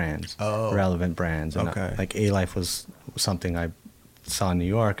like brands, relevant brands. And Okay. like A Life was something I saw in New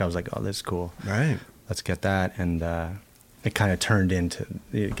York. I was like, oh, this is cool. Right. Let's get that, and it kind of turned into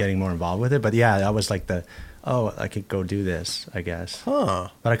getting more involved with it. But yeah, that was like I could go do this, I guess. Huh.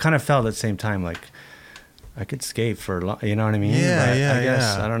 But I kind of felt at the same time like I could skate for a long, you know what I mean? Yeah, But yeah, I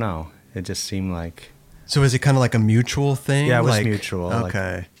guess, yeah. I don't know. It just seemed like, So is it kind of like a mutual thing? yeah, it was like, mutual. Like,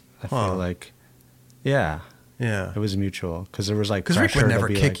 Okay. I feel like, yeah, Yeah. it was mutual because there was like Because Rick pressure would to never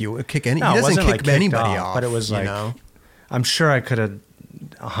be kick like, you. Kick any. No, he it doesn't wasn't, kick like, kicked anybody off, off. but it was like- you know? I'm sure I could have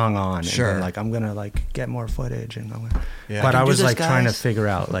hung on. Sure. And been like, I'm gonna like get more footage and I'm gonna, Yeah. but I I can do was this, like trying to guys. figure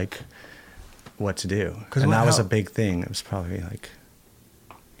out like what to do, 'Cause and that was how- a big thing. It was probably like,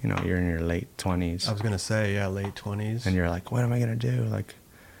 you know, you're in your late 20s I was gonna say late 20s. and you're like, what am I gonna do? Like,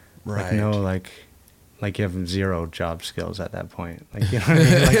 right. like no, like you have zero job skills at that point. Like, you know what I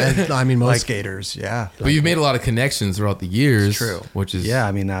mean? Like, I mean, most like- skaters, yeah. But you've made a lot of connections throughout the years. It's true. Which is yeah,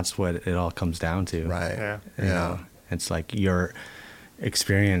 I mean, that's what it all comes down to. Right. Yeah. You know, it's like your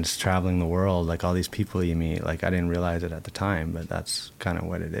experience traveling the world, like all these people you meet. Like I didn't realize it at the time, but that's kind of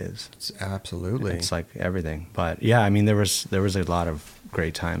what it is. It's absolutely. It's like everything. But yeah, I mean, there was a lot of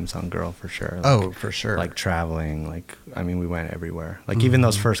great times on Girl for sure. Like, Oh, for sure. Like traveling, like I mean, we went everywhere. Like even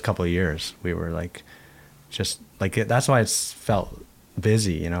those first couple of years, we were like, just like that's why it's felt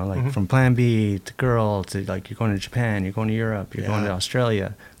busy, you know, like from Plan B to Girl to like you're going to Japan, you're going to Europe, you're going to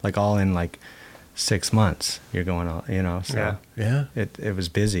Australia, like all in like 6 months. You're going all, you know. So yeah. it was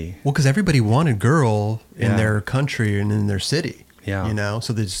busy. Well, because everybody wanted Girl in Yeah. their country and in their city. Yeah. You know,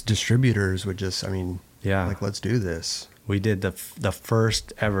 so these distributors would just, I mean, Yeah. like, let's do this. We did the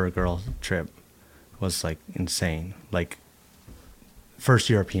first ever Girl trip was like insane, like first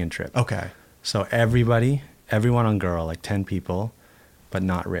European trip. Okay. So everyone on Girl, like 10 people, but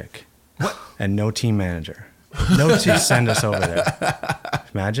not Rick. What? And no team manager. No To send us over there.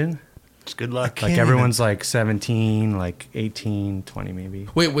 Imagine? It's good luck. Like everyone's like 17, like 18, 20 maybe.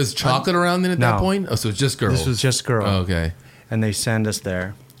 Wait, was chocolate around then at that No. point? Oh, so it's just girls. This was just Girl. Oh, okay. And they send us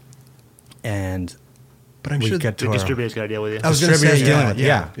there. And But I'm we sure get to The our distributors got to deal with you. I was gonna distributors say, dealing yeah, with it.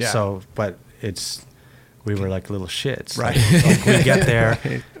 yeah, Yeah. yeah. So, but we were like little shits. Right. Like we get there.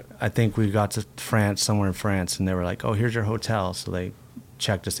 I think we got to France, somewhere in France, and they were like, "Oh, here's your hotel." So they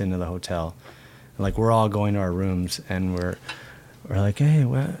checked us into the hotel. And like we're all going to our rooms, and we're like, "Hey,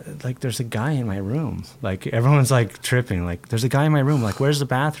 like there's a guy in my room." Like everyone's like tripping. Like there's a guy in my room. Like where's the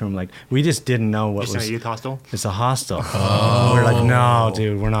bathroom? Like we just didn't know what Just in was. a youth hostel? It's a hostel. Oh. We're like, no,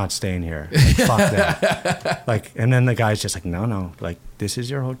 dude, we're not staying here. Like, fuck that. Like, and then the guy's just like, no, like this is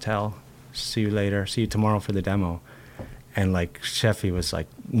your hotel. See you later. See you tomorrow for the demo. And like Sheffy was like,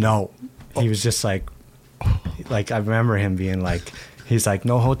 no. He was just like I remember him being like, he's like,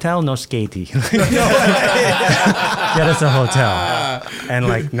 no hotel, no skatey. Get us a hotel. And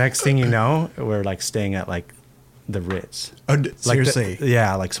like next thing you know, we're like staying at like the Ritz. Oh, Like seriously.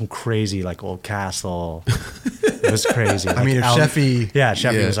 yeah, like some crazy like old castle. It was crazy. I mean, if Sheffy. Yeah,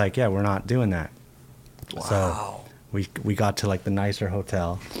 Sheffy Yeah. was like, yeah, we're not doing that. Wow. So we got to like the nicer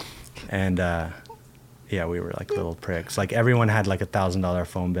hotel, and yeah, we were like little pricks. Like everyone had like $1,000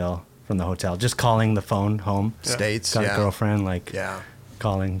 phone bill from the hotel, just calling the phone home. States, Got yeah. a girlfriend, like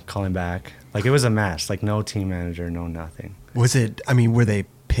calling back. Like it was a mess. Like no team manager, no nothing. Was it, I mean, were they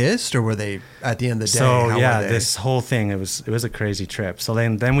pissed or were they, at the end of the day, So how yeah, were they? this whole thing, it was a crazy trip. So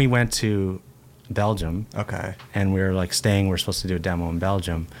then we went to Belgium. Okay. And we were like staying. We were supposed to do a demo in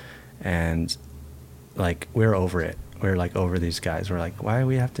Belgium, and like we were over it. we're like over these guys. We're like, why do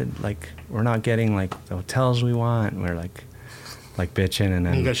we have to, like, we're not getting like the hotels we want. And we're like bitching. And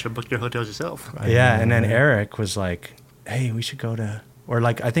then you guys should have booked your hotels yourself. Yeah. And then Eric was like, hey, we should go to, or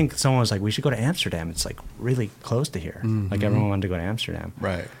like, I think someone was like, we should go to Amsterdam. It's like really close to here. Like everyone wanted to go to Amsterdam.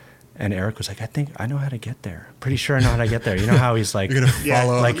 Right. And Eric was like, I think I know how to get there. Pretty sure I know how to get there. You know how he's like, you're gonna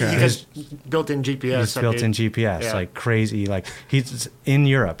follow, like his built-in GPS. He's built-in GPS, like crazy. Like he's in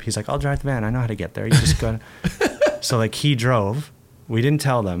Europe. He's like, I'll drive the van. I know how to get there. You just go. So like he drove. We didn't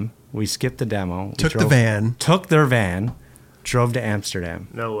tell them. We skipped the demo. Took their van, drove to Amsterdam.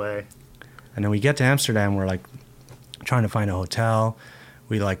 No way. And then we get to Amsterdam. We're like trying to find a hotel.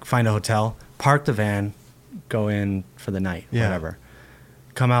 We like find a hotel, park the van, go in for the night, whatever.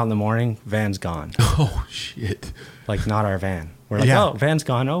 Come out in the morning, van's gone. Oh, shit. Like, not our van. We're like, oh, van's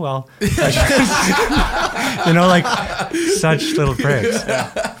gone. Oh, well. You know, like, such little pricks.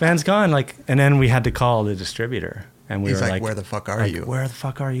 Van's gone. Like, and then we had to call the distributor. And we were like, where the fuck are you? Where the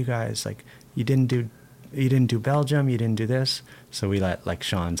fuck are you guys? Like, you didn't do Belgium. You didn't do this. So we let, like,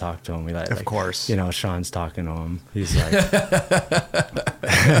 Sean talk to him. We let, of course. You know, Sean's talking to him. He's like,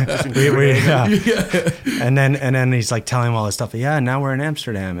 and then he's like telling him all this stuff. Yeah, now we're in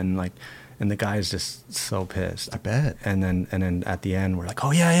Amsterdam, and the guy's just so pissed. I bet. And then at the end, we're like,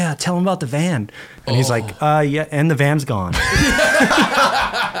 oh yeah, tell him about the van. And he's like, yeah, and the van's gone.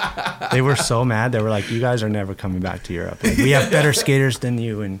 They were so mad. They were like, you guys are never coming back to Europe. Like, we have better skaters than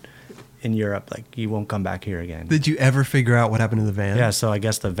you in Europe. Like, you won't come back here again. Did you ever figure out what happened to the van? Yeah, so I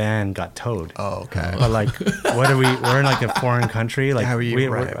guess the van got towed. Oh, okay. But like, we're in like a foreign country. Like, how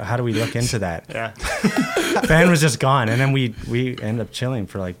do we look into that? Yeah. Van was just gone, and then we ended up chilling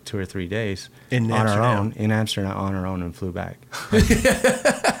for like 2 or 3 days our own in Amsterdam on our own and flew back.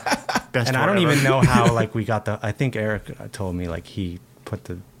 And I don't even know how like we got I think Eric told me like he put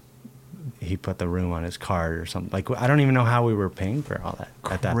the room on his card or something. Like, I don't even know how we were paying for all that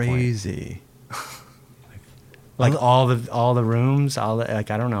at that point. Crazy. Like all the rooms, like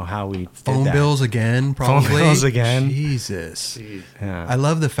I don't know how we did phone that. bills again, probably. Phone bills again. Jesus. Yeah. I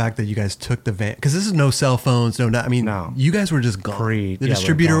love the fact that you guys took the van, because this is no cell phones, no. You guys were just gone. The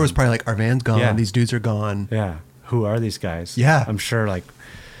distributor was probably like, our van's gone. Yeah. These dudes are gone. Yeah. Who are these guys? Yeah. I'm sure like,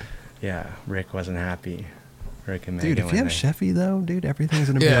 yeah, Rick wasn't happy. Rick and Megan. Dude, if you have Sheffy though, dude, everything's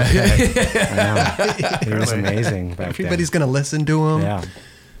gonna be okay. I know. He was amazing. Everybody's gonna listen to him. Yeah.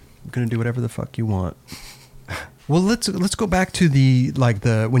 You're gonna do whatever the fuck you want. Well, let's go back to the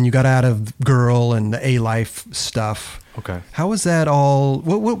when you got out of Girl and the A-Life stuff. Okay. How was that all?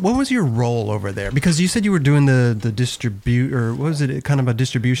 What was your role over there? Because you said you were doing the distribute, or what was it? Kind of a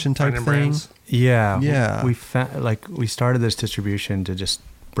distribution type thing. Brands. Yeah. Yeah. We started this distribution to just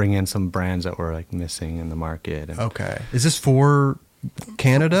bring in some brands that were like missing in the market. And okay. Is this for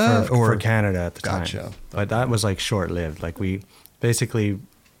Canada for Canada at the time? Gotcha. But that was like short lived. Like, we basically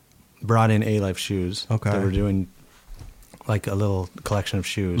brought in A-Life shoes. Okay. They were doing like a little collection of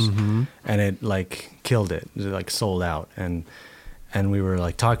shoes, and it like killed it. It like sold out, and we were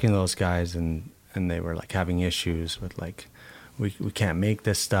like talking to those guys, and they were like having issues with like, we can't make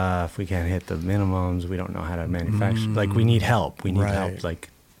this stuff, we can't hit the minimums, we don't know how to manufacture, like we need help, help, like,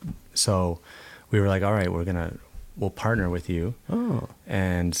 so we were like, all right, we'll partner with you,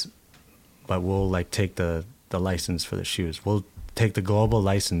 but we'll like take the license for the shoes, we'll take the global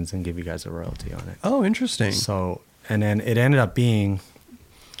license and give you guys a royalty on it. Oh, interesting. So, and then it ended up being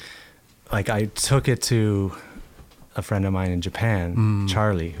like, I took it to a friend of mine in Japan,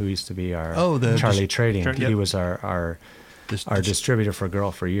 Charlie, who used to be our Charlie Trading. Yep. He was our distributor for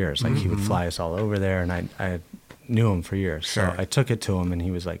Girl for years. Like, he would fly us all over there, and I knew him for years. Sure. So I took it to him, and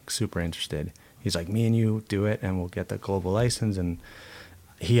he was like super interested. He's like, me and you do it, and we'll get the global license. And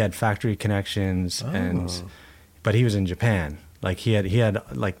he had factory connections, but he was in Japan. Like, he had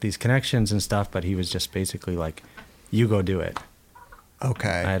like these connections and stuff, but he was just basically like, you go do it. Okay.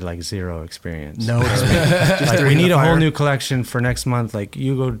 I had like zero experience. No experience. Like, we need a whole new collection for next month. Like,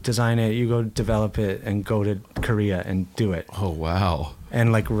 you go design it, you go develop it, and go to Korea and do it. Oh, wow.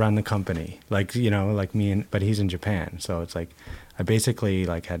 And like run the company. Like, you know, like but he's in Japan. So it's like, I basically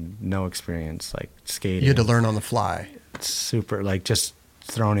like had no experience like skating. You had to learn on the fly. Super, like just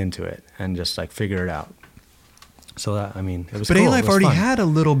thrown into it and just like figure it out. So that, I mean, it was But cool. A-Life already had a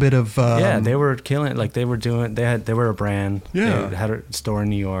little bit of... yeah, they were killing it. Like, they were a brand. Yeah. They had a store in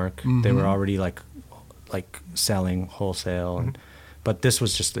New York. They were already like selling wholesale. But this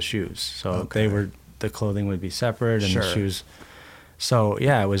was just the shoes. So the clothing would be separate and the shoes. So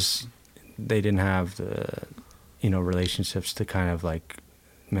yeah, they didn't have the, relationships to kind of like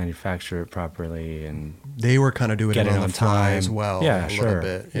manufacture it properly, and they were kind of doing get it on the fly time as well. Yeah, a sure. little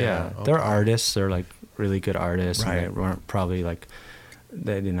bit. Yeah. They're artists. They're like really good artists, Right. and they weren't probably like,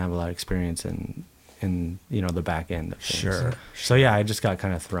 they didn't have a lot of experience in you know, the back end of things. Sure. So yeah, I just got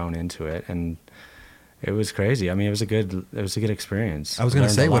kind of thrown into it, and it was crazy. I mean, it was a good experience. I was going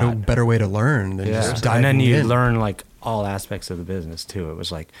to say, what a better way to learn than just diving in. And then you learn like all aspects of the business too. It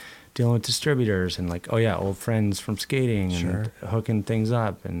was like dealing with distributors and like, oh yeah, old friends from skating and hooking things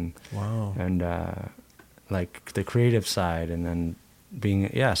up and like the creative side, and then being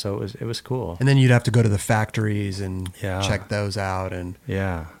so it was cool. And then you'd have to go to the factories and check those out, and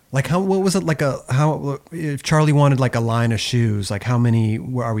like what was it like if Charlie wanted like a line of shoes, like how many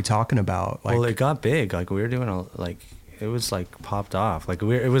are we talking about? Like, well, it got big. Like we were doing it was like popped off. Like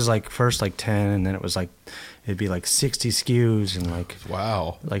it was like first like 10, and then it was like it'd be like 60 SKUs, and like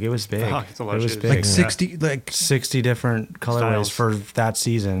wow, like it was big. Wow, it's a lot it of was shoes. big. like 60, like 60 different colorways Styles. for that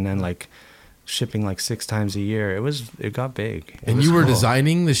season, and like shipping like 6 times a year. It got big. And you were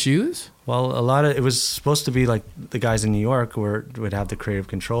designing the shoes? Well, a lot of it was supposed to be like the guys in New York would have the creative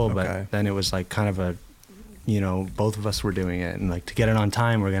control, but then it was like kind of a, you know, both of us were doing it, and like to get it on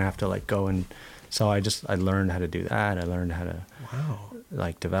time, we're gonna have to like go, and so I learned how to do that. I learned how to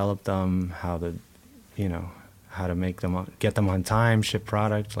like develop them, how to make them, get them on time, ship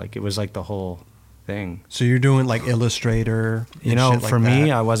product. Like it was like the whole thing. So you're doing like Illustrator, you know, shit like for me,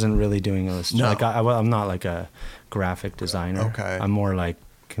 that? I wasn't really doing Illustrator. No. Like I'm not like a graphic designer. Okay. I'm more like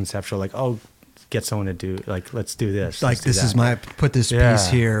conceptual, like, oh, get someone to do, like, let's do this. Like this is my, put this piece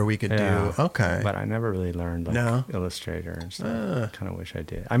here, we could do. Okay. But I never really learned like Illustrator and stuff. Kind of wish I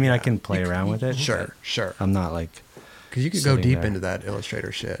did. I mean, I can play around with it. Sure. I'm not like, because you could go deep into that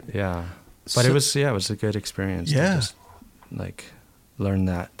Illustrator shit. Yeah. But it was a good experience. To just like learn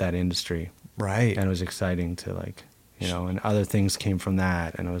that industry. Right. And it was exciting to like, you know, and other things came from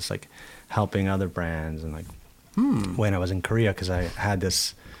that. And it was like helping other brands, and like when I was in Korea, because I had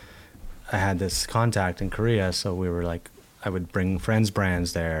this contact in Korea. So we were like, I would bring friends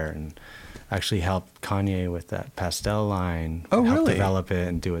brands there and actually help Kanye with that pastel line. Oh, help really? develop it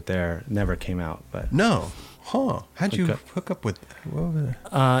and do it there. Never came out, but No. Huh. How'd you hook up with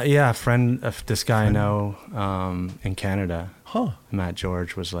a friend of this guy I know in Canada. Matt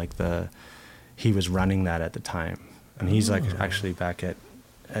George was like he was running that at the time, and he's like actually back at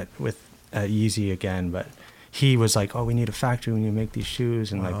Yeezy again, but he was like, oh, we need a factory, we need to make these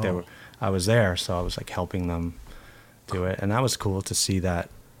shoes, and like I was there, so I was like helping them do it, and that was cool to see that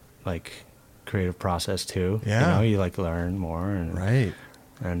like creative process too. You know, you like learn more, and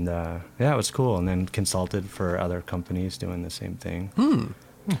and it was cool, and then consulted for other companies doing the same thing.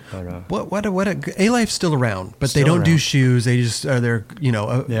 But, what A-Life's still around, but they don't do shoes. They just are their, you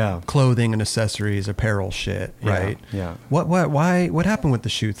know, clothing and accessories, apparel shit, right? Yeah. What happened with the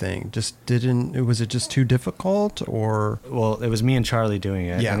shoe thing? Was it just too difficult, or? Well, it was me and Charlie doing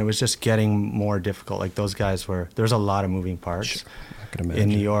it, and it was just getting more difficult. Like those guys there's a lot of moving parts. I could imagine. In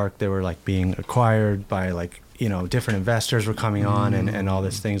New York, they were like being acquired by like, you know, different investors were coming on and all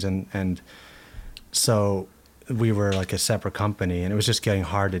these things, and so we were like a separate company, and it was just getting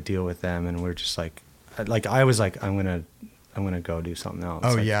hard to deal with them, and we're just like I was like, I'm gonna go do something else.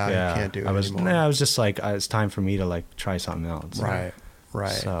 Oh, like, I can't do it anymore. I was just like, it's time for me to like try something else. Right.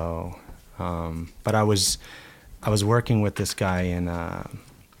 So, but I was working with this guy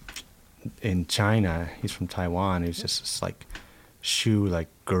in China. He's from Taiwan. He's just this like shoe like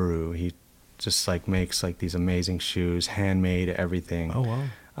guru. He just like makes like these amazing shoes, handmade everything. Oh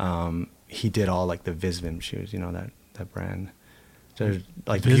wow. He did all like the Visvim shoes, you know, that brand. They're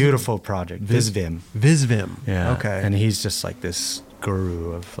like beautiful project. Visvim. Yeah. Okay. And he's just like this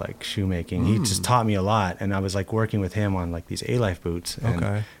guru of like shoemaking. He just taught me a lot, and I was like working with him on like these A-Life boots. And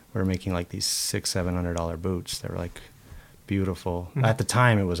we were making like these $600-$700 boots. They were like beautiful. At the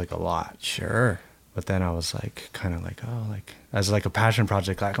time, it was like a lot. Sure. But then I was like, kind of like, oh, like as like a passion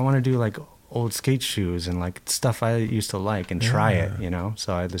project, like I want to do like old skate shoes and like stuff I used to like and try it, you know?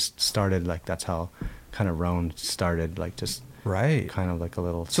 So I just started like, that's how kind of Roan started, like just kind of like a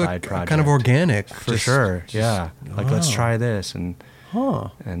little side project. Kind of organic. For sure. Yeah. Like, let's try this and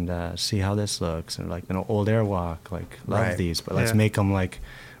see how this looks. And like the old Airwalk, like love these, but let's make them like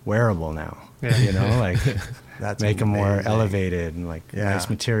wearable now, you know, like that's make them more elevated and like nice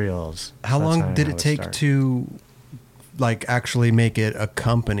materials. How long did it take to like actually make it a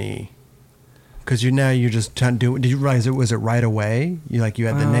company? Because you're just trying to do. Did you realize was it right away? You had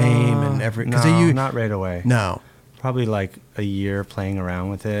the name and everything. No, not right away. No, probably like a year playing around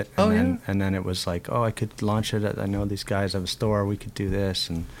with it. And then it was like, oh, I could launch it. I know these guys have a store. We could do this,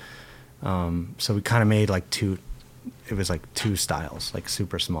 and so we kind of made like two. It was like two styles, like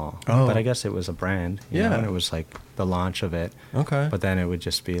super small. But I guess it was a brand. You know, and it was like the launch of it. Okay. But then it would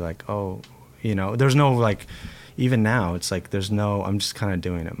just be like, oh, you know, there's no like, even now it's like there's no, I'm just kind of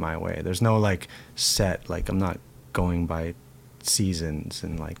doing it my way. There's no like set, like I'm not going by seasons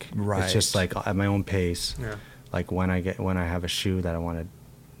and like it's just like at my own pace. Like when I have a shoe that I want to,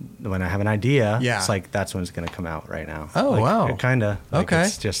 when I have an idea, it's like that's when it's gonna come out right now. Oh, like, wow. Kind of like,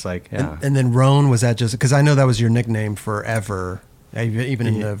 it's just like and then Roan, was that just because I know that was your nickname forever, even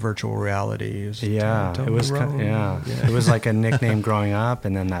in the virtual reality? It was it was like a nickname growing up,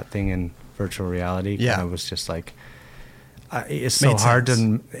 and then that thing in virtual reality kind of was just like it's so hard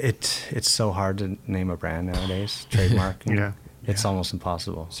to it's so hard to name a brand nowadays, trademark. It's almost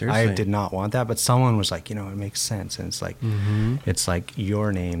impossible. Seriously. I did not want that, but someone was like, you know, it makes sense. And it's like, it's like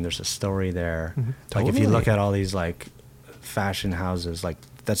your name. There's a story there. Like if you look at all these like fashion houses, like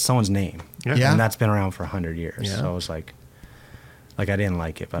that's someone's name. And that's been around for 100 years. So I was like I didn't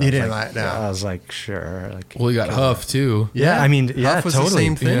like it, but I was like, sure. Like, well, you got Huff too. I mean, Huff was totally. the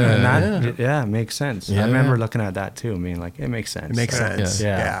same thing. And that, it makes sense. I remember looking at that too. I mean, like, it makes sense. It makes sense.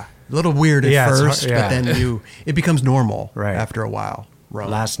 Yeah. A little weird at first, but then it becomes normal after a while.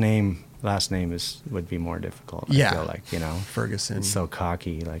 Last name would be more difficult. I feel like, you know, Ferguson. It's so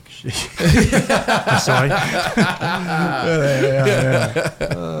cocky, like. Sorry.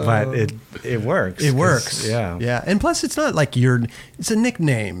 But it works. It works. Yeah. And plus, it's not like it's a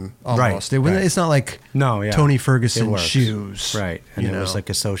nickname almost. It's not like Tony Ferguson shoes. Right. And it was like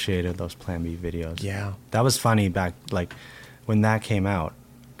associated with those Plan B videos. Yeah. That was funny back, like, when that came out,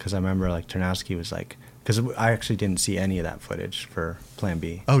 because I remember, like, Tarnowski was like, because I actually didn't see any of that footage for Plan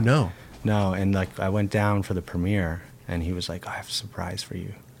B. Oh, no. No, and, like, I went down for the premiere, and he was like, I have a surprise for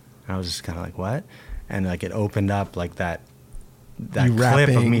you. And I was just kind of like, what? And, like, it opened up, like, that clip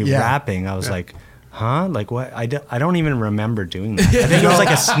of me rapping. I was like, huh? Like, what? I don't even remember doing that. I think it was, like,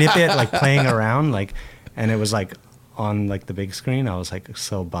 a snippet, like, playing around, like, and it was, like, on like the big screen. I was like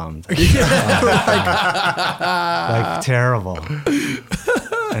so bummed. Like terrible.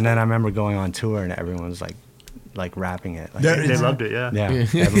 And then I remember going on tour and everyone was like rapping it. Like, they loved it, Yeah,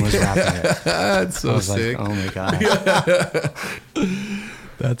 everyone was rapping it. That's so Like, sick. oh my God.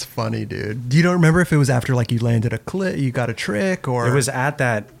 That's funny, dude. You don't remember if it was after like you landed a clip, you got a trick, or it was at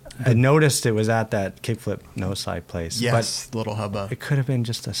that. I noticed it was at that kickflip no side place. Yes, but Little Hubba. It could have been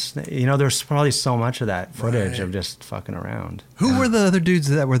just you know, there's probably so much of that footage of just fucking around. Who were the other dudes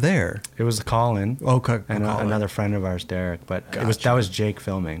that were there? It was Colin. Okay. And another friend of ours, Derek. But that was Jake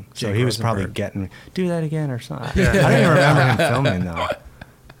filming. So he was probably do that again or something. I don't even remember him filming though.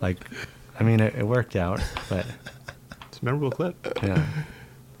 Like, I mean, it worked out, but it's a memorable clip. Yeah.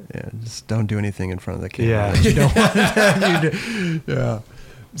 Yeah, just don't do anything in front of the camera. Yeah. You don't want that. Yeah.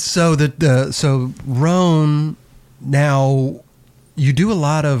 So so Roan, now you do a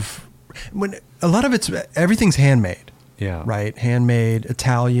lot of everything's handmade. Yeah. Right? Handmade,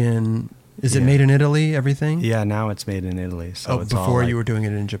 Italian. Is it made in Italy, everything? Yeah, now it's made in Italy. So it's before you were doing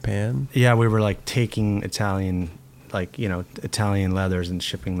it in Japan? Yeah, we were like taking Italian, like, you know, Italian leathers and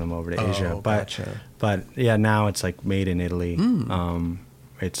shipping them over to Asia. But yeah, now it's like made in Italy.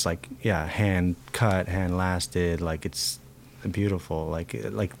 It's like, hand cut, hand lasted, like it's beautiful.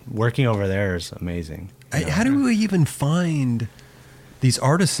 Like working over there is amazing. How do we even find these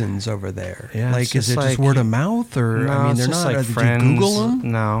artisans over there? Yeah, like, is it just word of mouth, or no, I mean, they're not. Like did friends. you Google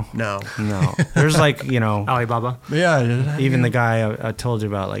them? No. There's like, you know, Alibaba. Yeah. Even the guy I told you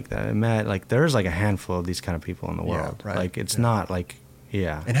about, like that I met, like there's like a handful of these kind of people in the world. Right. Like it's not like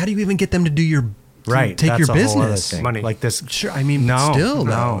And how do you even get them to do your take that's your business? Money. Like this. Sure. I mean,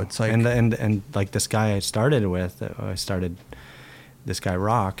 no. It's like and like this guy I started with. This guy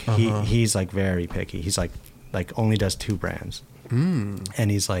Rock. He's like very picky. He's like only does 2 brands.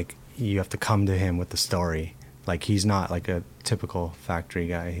 And he's like, you have to come to him with the story. Like, he's not like a typical factory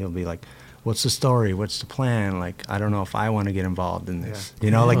guy. He'll be like, what's the story? What's the plan? Like, I don't know if I want to get involved in this.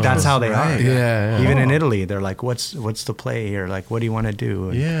 You know, like that's how they are. Yeah. Even in Italy, they're like, what's the play here? Like, what do you want to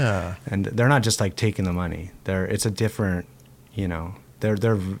do? And they're not just like taking the money. It's a different, you know,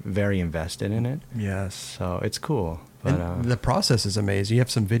 they're very invested in it. Yes. So it's cool. But, and the process is amazing. You have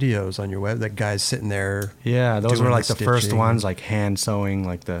some videos on your web. That guy's sitting there. Yeah, those were like the first ones, like hand sewing,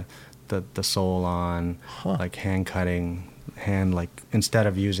 like the sole on, like hand cutting, like instead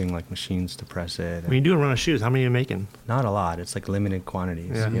of using like machines to press it. When you do a run of shoes, how many are you making? Not a lot. It's like limited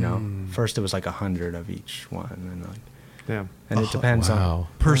quantities. You know, first it was like 100 of each one, and like and it depends on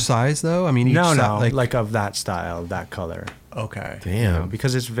per size though. I mean, each like of that style, that color. Okay, damn. You know,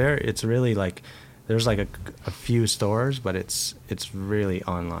 because it's really like. There's like a few stores, but it's really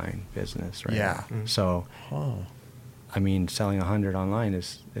online business, right? Yeah. So, I mean, selling 100 online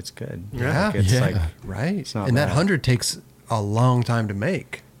it's good. Yeah. Like, it's like right. It's not and bad. that 100 takes a long time to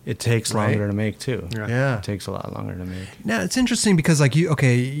make. it takes longer to make too. Yeah. It takes a lot longer to make. Now it's interesting because like you're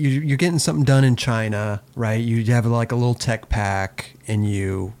getting something done in China, right? You have like a little tech pack and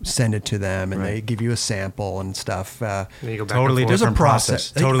you send it to them and they give you a sample and stuff. And you go back Totally and forth. There's a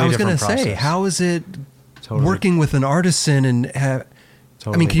process. Totally I was different gonna say, process. how is it working with an artisan and have?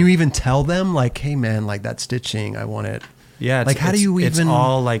 Totally I mean, can you even tell them like, hey man, like that stitching, I want it. Yeah. Like, how do you It's even?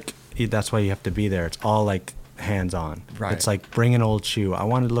 all like, that's why you have to be there. It's all like hands-on. Right. It's like bring an old shoe. I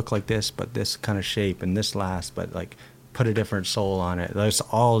want it to look like this, but this kind of shape and this last, but like put a different sole on it. That's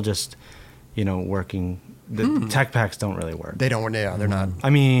all just, working. The tech packs don't really work. They don't. Yeah, they're not. I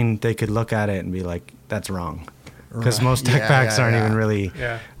mean, they could look at it and be like, that's wrong. Because Right. most tech packs aren't yeah. even really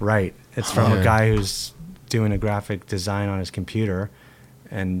Yeah. right. It's from Yeah. a guy who's doing a graphic design on his computer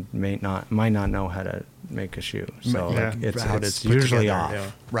and might not know how to make a shoe. So Yeah. like, it's put usually together, off.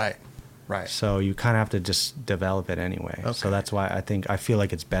 yeah. Right. Right. So you kind of have to just develop it anyway. Okay. So that's why I feel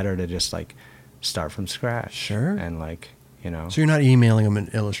like it's better to just like start from scratch. Sure. And like, So you're not emailing them an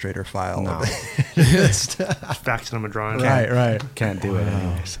Illustrator file. No. Just faxing them a drawing. Right. Can't do it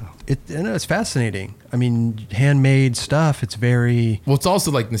anyway. So It's fascinating. I mean, handmade stuff. It's very. Well, it's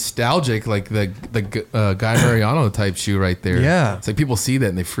also like nostalgic, like the Guy Mariano type shoe right there. Yeah. It's like people see that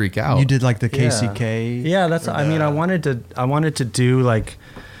and they freak out. You did like the KCK. Yeah, that's. or I mean, the- I wanted to do like,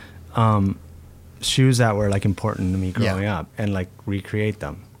 shoes that were like important to me growing up, and like recreate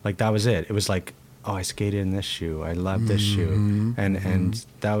them. Like that was it. It was like, oh, I skated in this shoe. I love this shoe, and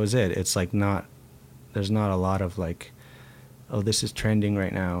that was it. It's like there's not a lot of like, oh, this is trending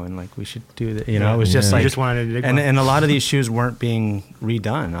right now, and like we should do that. It was just You like, just wanted to dig one. and a lot of these shoes weren't being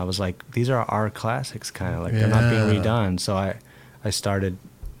redone. I was like, these are our classics, kind of like they're not being Yeah. redone. So I started,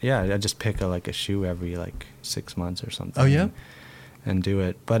 I just pick a shoe every like 6 months or something. Oh, yeah? and do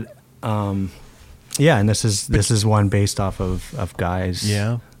it. But and this is one based off of Guy's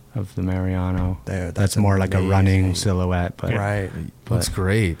of the Mariano. That's more like a running silhouette, but Right. Looks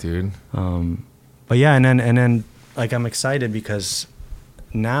great, dude. but yeah, and then like I'm excited because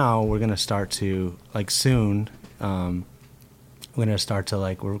now we're gonna start to like soon. We're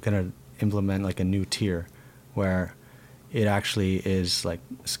gonna implement like a new tier where it actually is like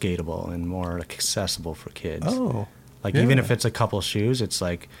skatable and more like accessible for kids. Oh. Like yeah. even if it's a couple shoes, it's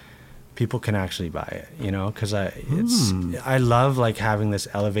like people can actually buy it, because I love like having this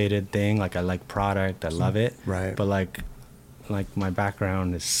elevated thing. Like I like product, I love it. Right. But like my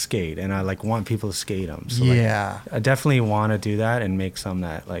background is skate, and I like want people to skate them. So Yeah. like, I definitely want to do that and make some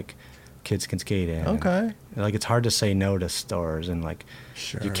that like kids can skate in. Okay. And, like it's hard to say no to stores, and like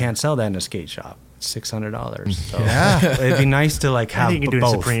Sure. you can't sell that in a skate shop. It's $600. So Yeah. it'd be nice to like I have think you can do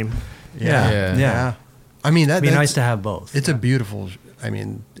both. it Supreme. Yeah. Yeah. I mean, It'd be that's nice to have both. It's a beautiful. I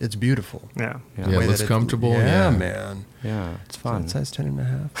mean, it's beautiful. Yeah. Yeah, The way it looks that comfortable. Yeah, Yeah. man. Yeah, it's fun. Size 10 and a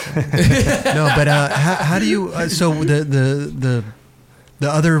half. No, but how do you? So the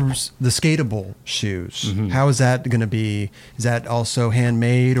others, the skatable shoes. Mm-hmm. How is that going to be? Is that also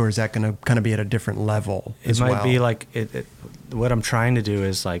handmade, or is that going to kind of be at a different level? It as might well? be like what I'm trying to do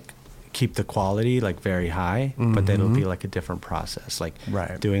is like keep the quality like very high, but then it'll be like a different process, like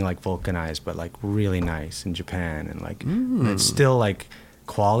Right. doing like vulcanized, but like really nice in Japan, and like and it's still like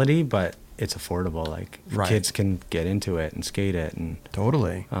quality, but it's affordable. Like Right. kids can get into it and skate it, and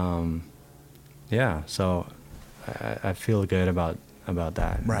Totally. yeah. So I feel good about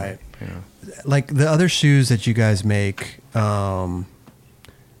that. Right. You know. Like the other shoes that you guys make,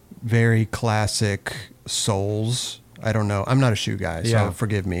 very classic soles. I don't know. I'm not a shoe guy, so Yeah.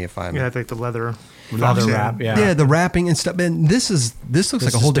 forgive me if I'm. Yeah, like the leather. Leather Foxing. wrap. Yeah. Yeah, the wrapping and stuff. And this looks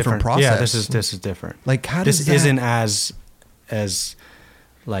like a whole is different process. Yeah, this is different. Like, how this does that- isn't as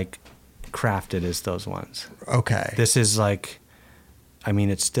like crafted as those ones. Okay. This is like, I mean,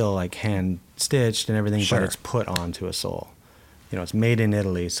 it's still like hand stitched and everything, Sure. but it's put onto a sole. It's made in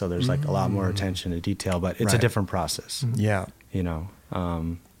Italy, so there's like a lot more attention to detail, but it's a Right. different process. Yeah.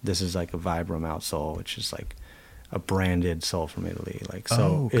 This is like a Vibram outsole, which is like a branded sole from Italy. Like,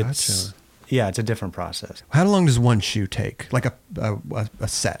 so Oh, it's gotcha. it's a different process How long does one shoe take? Like a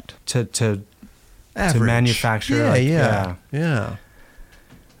set? to Average. manufacture. Yeah, like, yeah.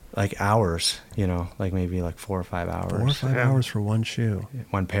 like hours, like maybe like 4 or 5 hours. 4 or 5 Yeah. hours for one shoe.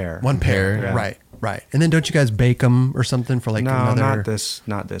 One pair. One pair. pair, yeah. Right. And then don't you guys bake them or something for like no, another?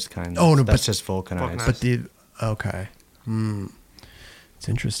 not this kind. Oh, no, that's but- just vulcanized. But okay. It's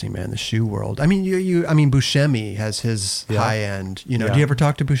interesting, man. The shoe world. I mean, I mean, Buscemi has his Yeah. high end. Do Yeah. you ever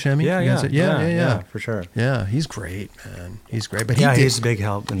talk to Buscemi? Yeah, You guys- yeah, for sure. Yeah, he's great, man. He's great. But Yeah, he did, he's a big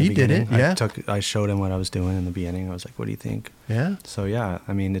help in the he did beginning. it, yeah. I showed him what I was doing in the beginning. I was like, "What do you think?" Yeah. So yeah,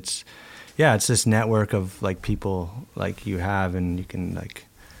 I mean, it's this network of like people like you have, and you can like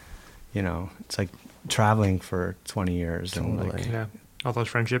you know, it's like traveling for 20 years Totally. and like all those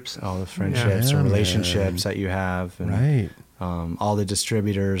friendships and relationships that you have, and Right. All the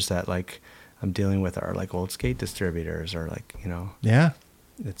distributors that like I'm dealing with are like old skate distributors, or like, you know, Yeah.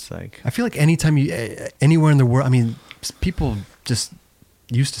 it's like, I feel like anytime anywhere in the world, I mean, people just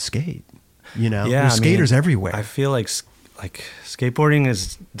used to skate, you know, there's skaters everywhere. I feel like skateboarding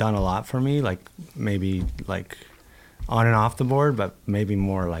has done a lot for me, like maybe like on and off the board, but maybe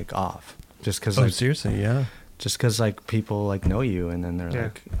more like off, just because like, seriously, yeah. just because like people like know you, and then they're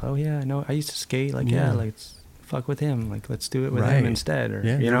like, oh yeah, I know, I used to skate, like let's fuck with him, like let's do it with him instead, or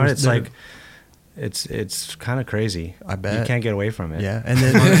you know, it's like it's kind of crazy. I bet you can't get away from it. Yeah, and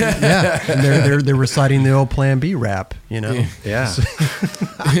then and they're reciting the old Plan B rap, you know. Yeah.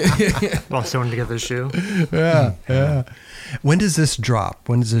 While sewing together the shoe. Yeah. When does this drop?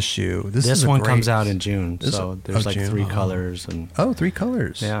 When does this shoe? This one comes out in June, so there's like June. 3 colors and 3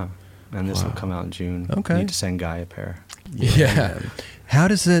 colors. Yeah. And this will come out in June. Okay. I need to send Guy a pair. Yeah. How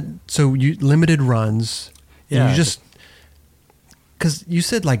does it? So you limited runs. Yeah. You just because you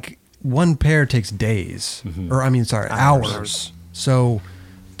said like one pair takes days, or I mean, sorry, hours. So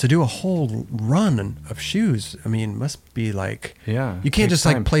to do a whole run of shoes, I mean, must be like you can't just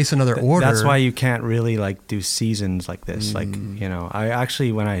like place another order. That's why you can't really like do seasons like this. Like, you know, I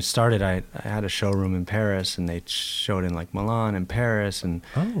actually, when I started, I had a showroom in Paris, and they showed in like Milan and Paris, and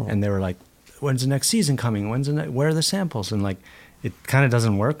they were like, when's the next season coming? Where are the samples? And like, it kind of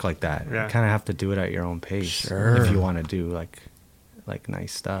doesn't work like that. You kind of have to do it at your own pace if you want to do like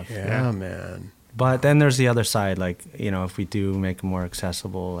nice stuff. Yeah, man. But then there's the other side, like, you know, if we do make them more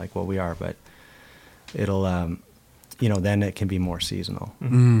accessible, like what we are, but it'll, you know, then it can be more seasonal.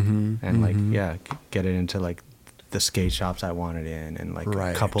 And like, get it into like the skate shops I want it in, and like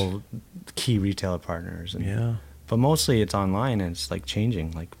a couple key retailer partners. And, but mostly it's online, and it's like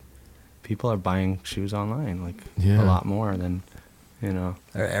changing. Like people are buying shoes online, like a lot more than, you know.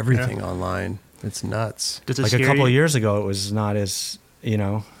 Everything online. It's nuts. Like a couple of years ago, it was not as, you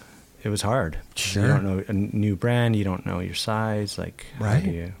know, it was hard. Sure. You don't know a new brand. You don't know your size. Like, how do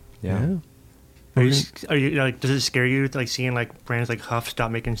you, Are you like? Does it scare you like seeing like brands like Huff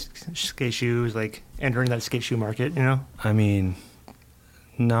stop making skate shoes, like entering that skate shoe market? You know. I mean,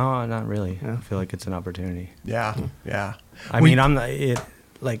 no, not really. I feel like it's an opportunity. Yeah. I mean, I'm not.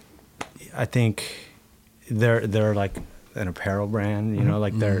 I think they're like an apparel brand, you know,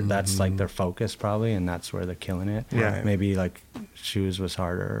 like that's like their focus probably, and that's where they're killing it. Yeah. Maybe like shoes was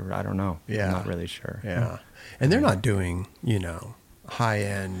harder. I don't know. Yeah. I'm not really sure. Yeah. And they're not doing, you know, high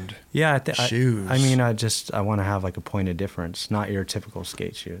end shoes. I mean, I want to have like a point of difference, not your typical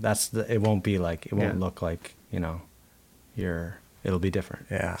skate shoe. It won't be like, it won't look like, you know, it'll be different.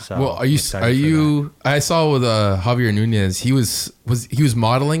 Yeah. So well, are you? I saw with Javier Nunez. He was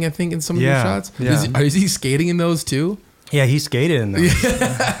modeling, I think, in some of your shots. Yeah. Is he skating in those too? Yeah, he skated in those.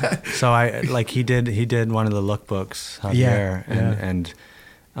 So he did one of the lookbooks, Javier,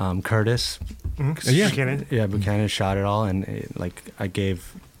 and Curtis. Buchanan shot it all, and I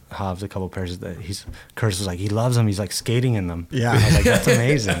gave Hobbs a couple pairs that Curtis was like, he loves them. He's like skating in them. Yeah, I was like, that's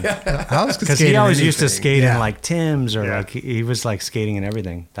amazing. Because he always used to skate in like Tim's, or like he was like skating in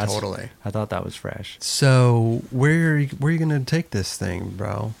everything. Totally. I thought that was fresh. So where are you gonna take this thing,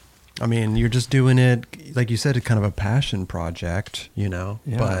 bro? I mean, you're just doing it, like you said, it's kind of a passion project, you know.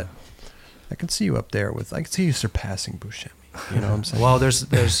 Yeah. But I can see you up there I can see you surpassing Buscemi. You know what I'm saying? Well,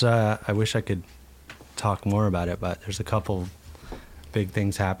 there's I wish I could talk more about it, but there's a couple big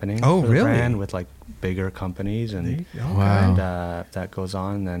things happening for the brand with like bigger companies, and if that goes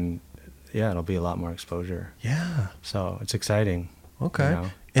on, then it'll be a lot more exposure. Yeah. So it's exciting. Okay. You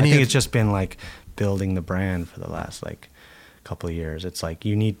know? I think it's just been like building the brand for the last like couple of years. It's like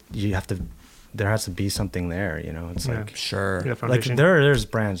there has to be something there, you know. It's like like there's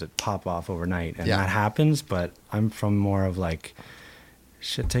brands that pop off overnight, and that happens, but I'm from more of like,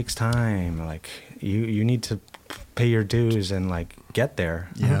 shit takes time. Like you need to pay your dues and like get there.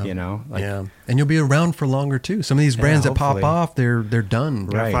 You know. Like, and you'll be around for longer too. Some of these brands that pop off, they're done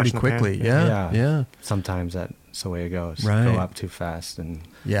pretty quickly. Yeah. Sometimes that's the way it goes. Right. Go up too fast, and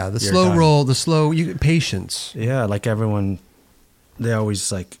the slow roll, patience. Yeah, like everyone. They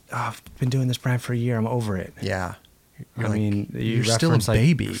always like, I've been doing this brand for a year. I'm over it. Yeah. You're still a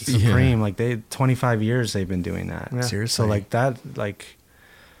baby. Like Supreme, like 25 years they've been doing that. Yeah. Seriously. So like that, like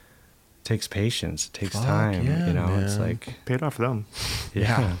takes patience. It takes time. You know, man. It's like paid off for them.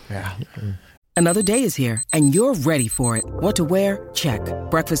 Yeah. Another day is here, and you're ready for it. What to wear? Check.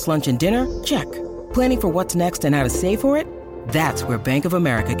 Breakfast, lunch, and dinner? Check. Planning for what's next and how to save for it? That's where Bank of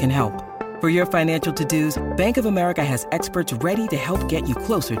America can help. For your financial to-dos, Bank of America has experts ready to help get you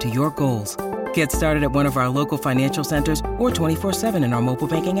closer to your goals. Get started at one of our local financial centers or 24/7 in our mobile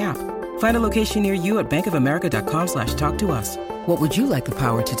banking app. Find a location near you at bankofamerica.com/talktous. What would you like the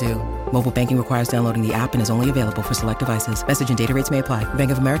power to do? Mobile banking requires downloading the app and is only available for select devices. Message and data rates may apply. Bank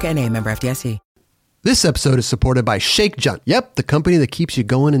of America N.A., member FDIC. This episode is supported by ShakeJunt. Yep, the company that keeps you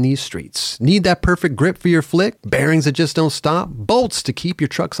going in these streets. Need that perfect grip for your flick? Bearings that just don't stop? Bolts to keep your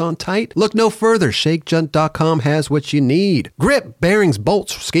trucks on tight? Look no further. ShakeJunt.com has what you need. Grip, bearings,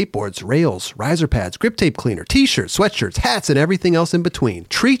 bolts, skateboards, rails, riser pads, grip tape cleaner, t-shirts, sweatshirts, hats, and everything else in between.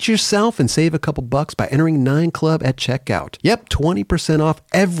 Treat yourself and save a couple bucks by entering 9Club at checkout. Yep, 20% off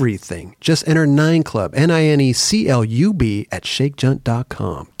everything. Just enter 9Club, NINECLUB at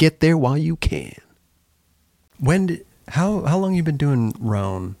ShakeJunt.com. Get there while you can. How long you been doing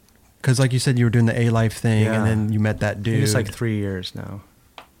Roan? Because like you said, you were doing the A-Life thing, and then you met that dude. It's like 3 years now.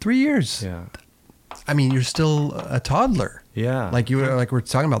 3 years. Yeah. I mean, you're still a toddler. Yeah. Like we're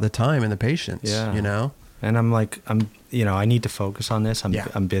talking about the time and the patience. Yeah. You know. And I need to focus on this.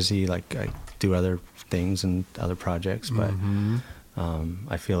 I'm busy. Like I do other things and other projects, but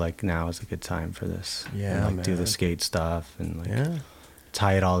I feel like now is a good time for this. Yeah. And do the skate stuff and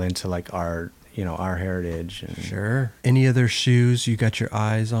tie it all into like our heritage. And sure. Any other shoes you got your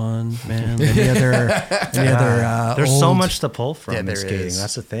eyes on, man? Any other? There's so much to pull from in there skating. is.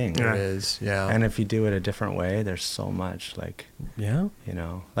 That's the thing. There is. Yeah. And if you do it a different way, there's so much like. Yeah.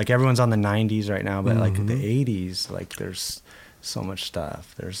 Like everyone's on the 90s right now, but like the 80s, like there's so much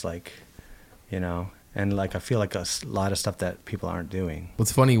stuff. There's like, and like I feel like a lot of stuff that people aren't doing.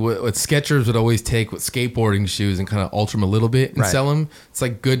 What's funny, what Skechers would always take with skateboarding shoes and kind of alter them a little bit and sell them. It's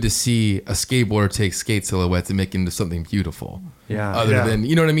like good to see a skateboarder take skate silhouettes and make it into something beautiful. Yeah. Other than,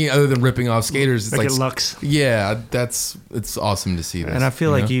 you know what I mean? Other than ripping off skaters. It's like like it looks. Yeah, it's awesome to see this. And I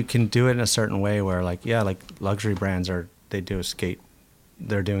feel like you can do it in a certain way where like luxury brands they're doing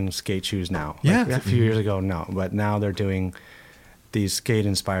skate shoes now. Yeah. Like a few years ago, no. But now they're doing these skate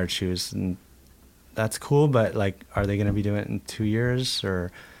inspired shoes, and that's cool, but like, are they going to be doing it in 2 years,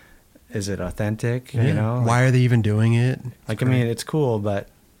 or is it authentic? Yeah. Why are they even doing it? Like, I mean, it's cool, but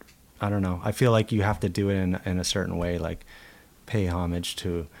I don't know. I feel like you have to do it in a certain way, like pay homage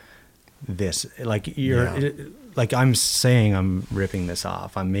to this. Like like I'm saying I'm ripping this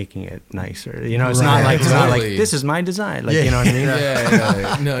off. I'm making it nicer. It's not like this is my design. Like, you know what I mean?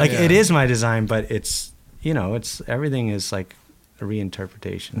 It is my design, but it's everything is like a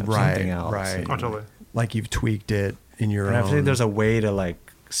reinterpretation of something else. Right. Totally. Like you've tweaked it in your own. I think there's a way to like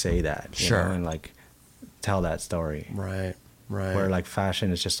say that, sure, and like tell that story. Right. Where like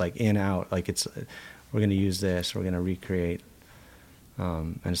fashion is just like in out, like we're gonna use this, we're gonna recreate,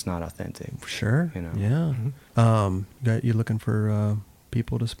 and it's not authentic. Sure. Yeah. Mm-hmm. You looking for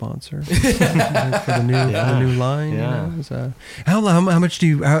people to sponsor for the new line? Yeah. How much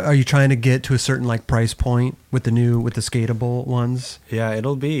are you trying to get to a certain like price point with the skateable ones? Yeah,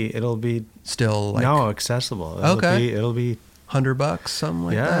 it'll be still like accessible. It'll be $100, something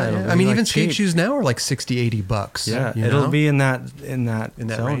like that. Yeah. I mean, like even cheap. skate shoes now are like $60-$80. Yeah, it'll be in that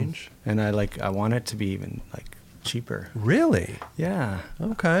zone. Range. And I want it to be even like cheaper. Really? Yeah.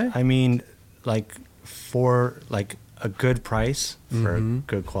 Okay. I mean, like for like a good price for a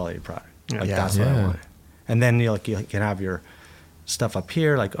good quality product. Like that's what I want. And then you can have your stuff up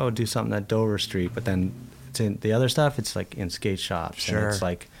here, like do something at Dover Street, but then it's in the other stuff. It's like in skate shops. Sure. And it's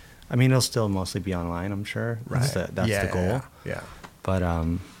like, I mean, it'll still mostly be online, I'm sure. Right. That's the goal. Yeah. But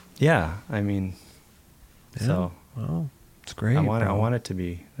I mean, so. Well, it's great. I want it to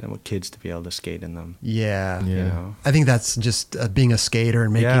be, I want kids to be able to skate in them. Yeah. I think that's just being a skater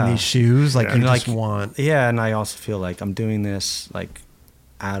and making these shoes. Like you just want. Yeah, and I also feel like I'm doing this like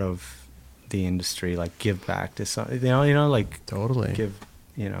out of the industry, like give back to some, like totally give,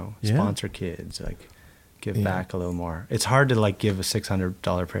 sponsor kids, like give back a little more. It's hard to like give a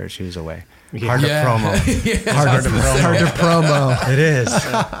 $600 pair of shoes away. Hard to promo. Hard to promo. It is.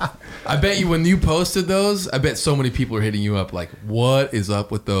 I bet you when you posted those, I bet so many people are hitting you up like, what is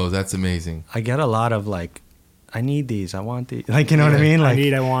up with those? That's amazing. I get a lot of like, I need these. I want these. Like, you know what I mean? Like,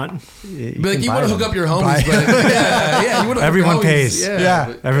 I want. You want to hook up your homies, but you want to everyone pays.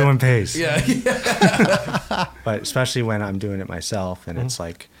 Yeah. Everyone pays. Yeah. But especially when I'm doing it myself, and it's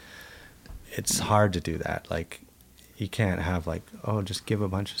like, it's hard to do that. Like, you can't have like, just give a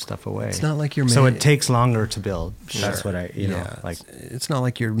bunch of stuff away. It's not like you're so it takes longer to build. Sure. That's what like. It's not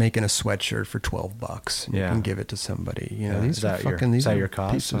like you're making a sweatshirt for $12. You can give it to somebody. These are fucking. These is that are your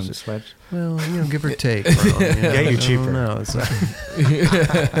cost pieces on the sweat? Well, give or take. Bro, Get you cheaper. No,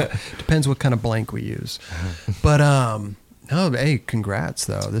 depends what kind of blank we use. But No, hey, congrats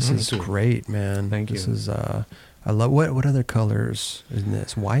though. This is great, man. Thank you. This is I love what other colors is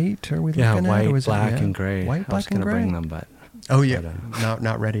this? White are we looking at? White, Or is black, it, and gray. White, black, and gray. Bring them, but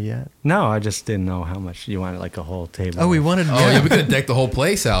not ready yet. No, I just didn't know how much you wanted, like a whole table. Oh, we wanted. Oh yeah, we could have decked the whole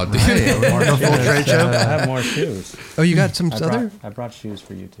place out, dude. The full trade show. I have more shoes. Oh, you got some other? I brought shoes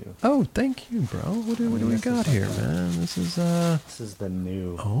for you too. Oh, thank you, bro. What do we got here, man? This is This is the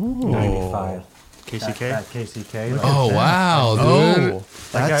new 95 KCK. That KCK. Oh wow, dude.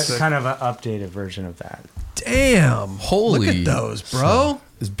 That's kind of an updated version of that. Damn. Holy. Look at those, bro.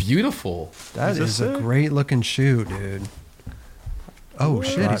 It's beautiful. That is a great looking shoe, dude. Oh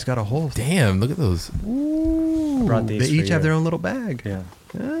shit, he's got a whole. Damn, look at those. Ooh, brought these they each for have you. their own little bag. Yeah.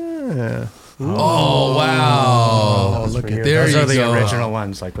 Ah. Oh wow. Look at there Those you are the go. original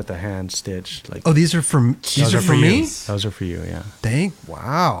ones, like with the hand stitched. Like Oh, these are for me. Those are for you. Yeah.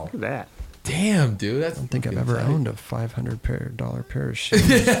 Wow. Look at that. Damn, dude. That's I don't think I've ever owned a $500 pair of shoes.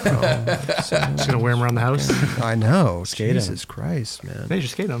 Just gonna wear them around the house. I know. Skate 'em. Jesus Christ, man. They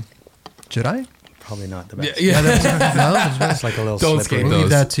just skate them. Should I? Probably not the best. Yeah. No. It's like a little Don't slippery. skate We'll leave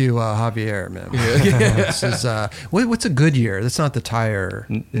those. that to Javier, man. This is what's a good year? That's not the tire.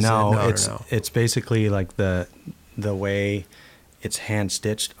 is No, it? No. it's basically like the way it's hand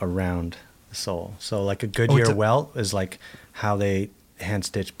stitched around the sole. So like a Goodyear welt is like how they hand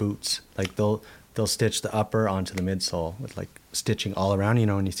stitch boots. Like they'll stitch the upper onto the midsole with like stitching all around. You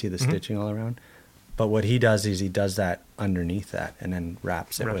know, when you see the stitching all around. But what he does is he does that underneath that and then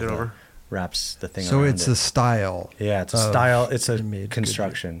wraps the thing around. So it's a style. Yeah, it's a style. It's a made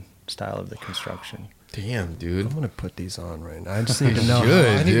construction style of the construction. Damn, dude. I'm gonna put these on right now. I just need to know.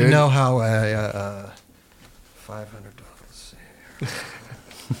 Good, I need to dude. know how $500.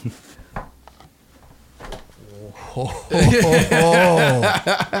 Oh,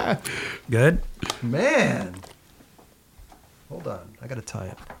 Good. man! Hold on, I gotta tie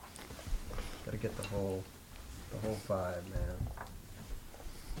it. Gotta get the whole vibe, man.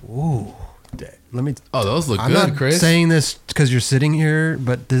 Ooh, let me. Oh, those look I'm good, not Chris. saying this because you're sitting here,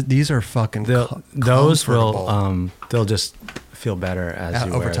 but these are fucking. Those will comfortable. they'll just feel better as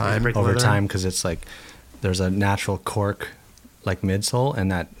you over wear time. them. Break the Over leather time in? because it's like there's a natural cork like midsole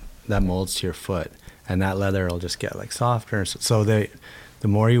and that molds to your foot and that leather will just get like softer. So the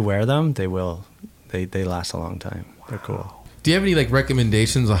more you wear them, they last a long time. Wow. They're cool. Do you have any like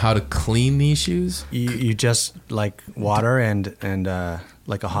recommendations on how to clean these shoes? You just like water and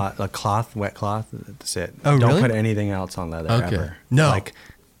like a cloth, wet cloth. That's it. Oh, Don't really? put anything else on leather Okay. ever. No. Like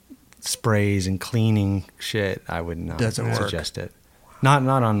sprays and cleaning shit. I would not Doesn't work. suggest it. Not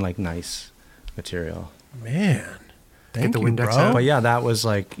on like nice material. Man, thank the you, Windex bro. out. But yeah, that was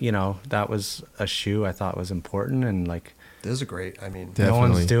like that was a shoe I thought was important and like This is great. I mean, Definitely. no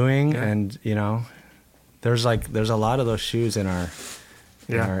one's doing, Yeah. and there's a lot of those shoes in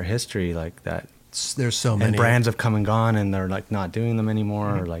our history like that. there's so many And brands have come and gone, and they're like not doing them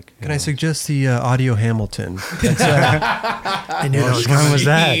anymore. Or like, Can I suggest the Audio Hamilton? That's, I knew those Which one was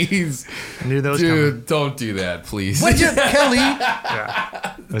that? Jeez. I knew those Dude, don't do that, please. what, Kelly?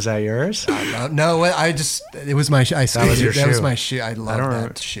 Was that yours? No, it was my shoe. That was your That was shoe. my shoe. I love don't that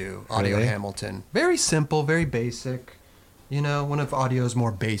remember. shoe. Audio Really? Hamilton. Very simple, very basic. One of Audio's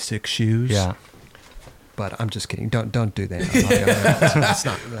more basic shoes. Yeah. But I'm just kidding. Don't do that. That's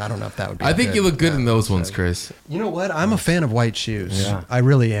not. I don't know if that would be. I think good. you look good in those ones, Chris. You know what? I'm a fan of white shoes. Yeah. I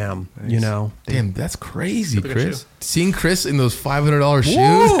really am. Nice. Damn, that's crazy, Look at Chris. you. Seeing Chris in those $500 shoes.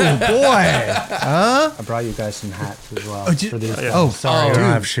 Woo, boy. I brought you guys some hats as well. Oh, did- for these. oh, Sorry, oh, I don't dude.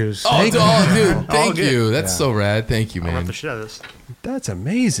 have shoes. Oh, dude, thank good. you. That's Yeah. so rad. Thank you, I'll wrap man. the shit out of this. That's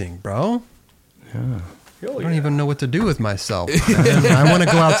amazing, bro. Yeah. I don't even know what to do with myself. I want to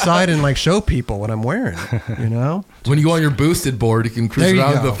go outside and like show people what I'm wearing. When you go on your boosted board, you can cruise There you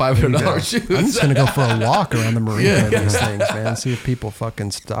around go. with the $500 shoes. I'm just gonna go for a walk around the marina Yeah. in these things, man. See if people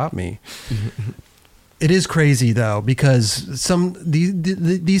fucking stop me. It is crazy though because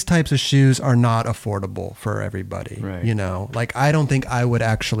these types of shoes are not affordable for everybody. Right. Like I don't think I would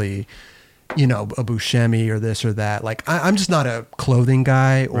actually, a Buscemi or this or that. Like I'm just not a clothing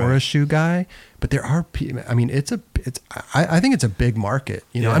guy or a shoe guy. But there are people. I mean, I think it's a big market.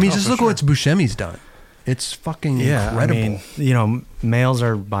 I mean, just look at what Buscemi's done. It's fucking incredible. I mean, males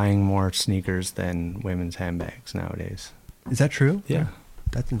are buying more sneakers than women's handbags nowadays. Is that true? Yeah.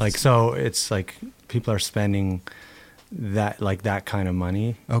 That's Like, so it's like people are spending that kind of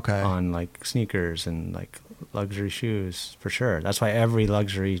money on like sneakers and like luxury shoes for sure. That's why every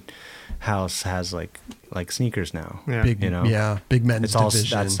luxury house has like sneakers now. Yeah. big, big men's It's all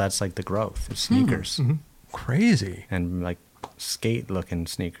division. that's like the growth. It's sneakers Crazy. and like skate looking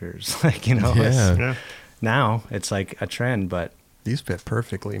sneakers. Like Yeah. Yeah. now it's like a trend, but these fit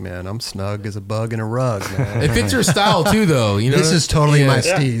perfectly, man. I'm snug as a bug in a rug, man. It fits your style too, though. You know, this is totally my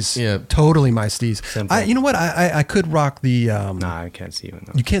steez. Yeah, totally my steez. You know what? I could rock the. Nah, I can't see you in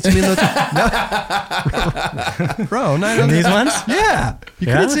those. You can't see me in those. No. Bro, not these ones. Yeah, you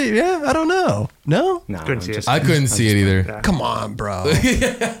couldn't see. Yeah, I don't know. No, couldn't see it. I couldn't see it either. Yeah. Come on, bro. Go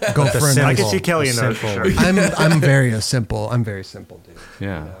for a I nice. can see Kelly in those. Sure. I'm very simple. I'm very simple, dude.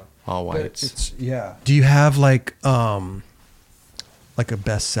 Yeah, all whites. Yeah. Do you have like a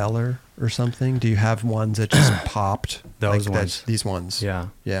bestseller or something? Do you have ones that just popped? Those like ones. These ones. Yeah.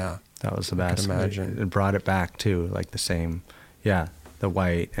 Yeah. That was the best. Imagine. It brought it back too, like the same. Yeah, the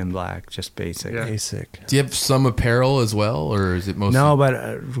white and black, just basic. Yeah. Basic. Do you have some apparel as well, or is it mostly? No, but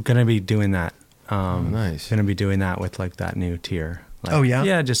we're gonna be doing that. Nice. Gonna be doing that with like that new tier. Like, Oh, yeah?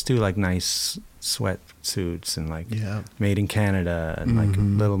 Yeah, just do like nice sweatsuits and like Yeah. made in Canada and like a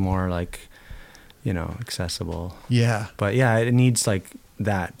little more like, accessible. Yeah. But yeah, it needs like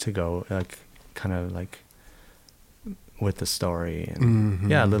that to go like kind of like with the story and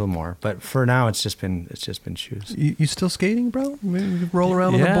yeah, a little more. But for now, it's just been shoes. You still skating, bro? You roll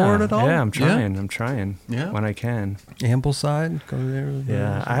around on the board at all? Yeah, I'm trying. I'm trying. Yeah. When I can. Ambleside, go there.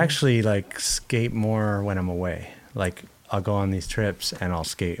 Yeah, I actually like skate more when I'm away. Like I'll go on these trips and I'll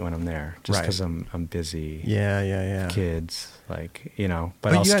skate when I'm there, just Right. because I'm busy. Yeah. Kids, like But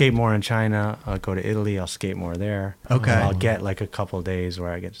But I'll you skate more in China. I'll go to Italy. I'll skate more there. Okay. And I'll get like a couple days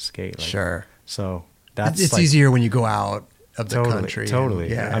where I get to skate. Like, Sure. So that's It's like, easier when you go out of the totally, country.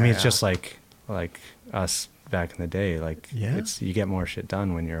 Totally. Yeah. I mean, it's just like us back in the day. Like Yeah. you get more shit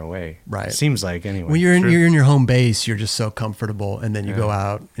done when you're away. Right. It seems like anyway. When you're in your home base, you're just so comfortable, and then you Yeah. go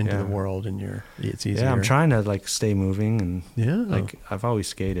out into Yeah. the world, and it's easier. Yeah, I'm trying to like stay moving and Yeah. like I've always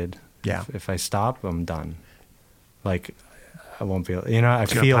skated. Yeah. If I stop, I'm done. Like I won't be. I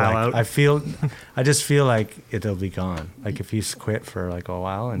It's gonna feel pile like out. I just feel like it'll be gone. Like if you quit for like a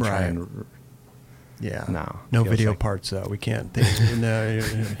while and try Right. and Yeah. No, No feels video like- parts though. We can't. No.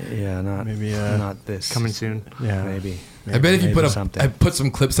 yeah, not Maybe, not this Coming soon. Yeah. Maybe. I bet if you Maybe I put some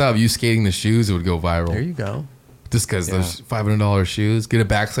clips out of you skating the shoes, it would go viral. There you go. Just because Yeah. those $500 shoes, get a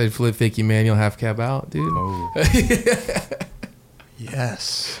backside flip, fakie manual, half cab out, dude. Oh,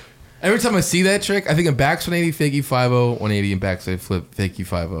 Yes. Every time I see that trick, I think of backside 180, fakie 50, 180, and backside flip, fakie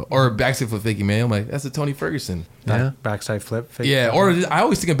 50, or backside flip, fakie manual. I'm like, that's a Tony Ferguson. Yeah. backside flip. fake Yeah, flip. or I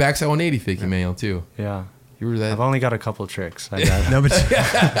always think of backside 180, fakie manual too. Yeah. You were that? I've only got a couple tricks. I No, but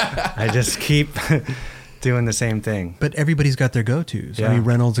I just keep doing the same thing. but everybody's got their go-tos. I Yeah. mean,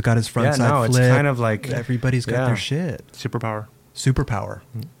 Reynolds got his front Yeah, side no, it's flip. kind of like- everybody's got Yeah. their shit. Superpower. Superpower.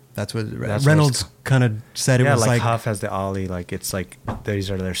 That's what That's Reynolds kind of said. It Yeah, was like like Huff has the ollie. Like it's like these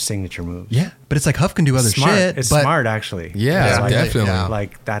are their signature moves. Yeah, but it's like Huff can do other Smart. shit. It's but, smart actually. Yeah, It's like- definitely. Yeah.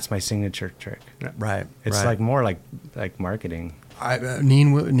 Like that's my signature trick. Right. It's right. like more like marketing.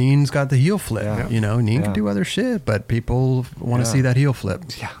 Neen's got the heel flip. Yeah. Neen Yeah. can do other shit, but people want to Yeah. see that heel flip.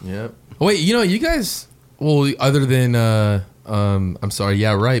 Yeah. Yep. Wait, you guys, well, other than, I'm sorry,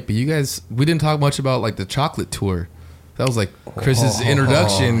 yeah, right, but you guys, we didn't talk much about like the chocolate tour. That was like Chris's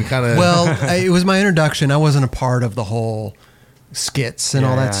introduction, kind of. Well, it was my introduction. I wasn't a part of the whole skits and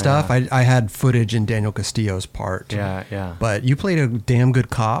all that Yeah, stuff. yeah. I had footage in Daniel Castillo's part. Yeah. Yeah. But you played a damn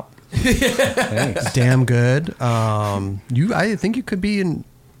good cop. Thanks. Damn good. I think you could be in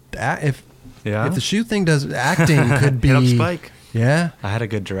if Yeah. if the shoe thing does acting could be Hit up Spike. Yeah. I had a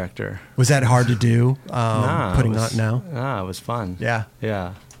good director. Was that hard to do? Nah, Putting it was, on now. Nah, it was fun. Yeah.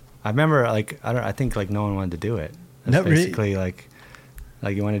 Yeah. I remember like I think like no one wanted to do it. That's No, really? basically like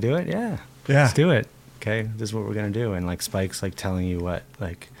you want to do it? Yeah. Yeah. Let's do it. Okay, this is what we're gonna do, and like Spike's like telling you what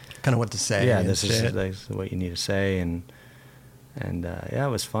like Kind of what to say. yeah, and this is shit. like what you need to say, and yeah, it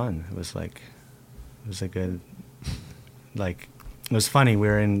was fun. It was like it was a good like it was funny. We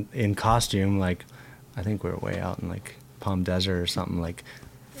were in costume, like I think we were way out in like Palm Desert or something, like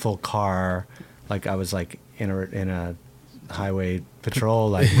full car, like I was like in a highway patrol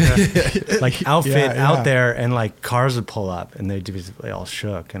like like outfit Yeah. out there, and like cars would pull up and they'd be all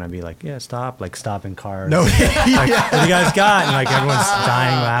shook, and I'd be like, yeah, stop, like stopping cars. No. Like, what do you guys got? And like everyone's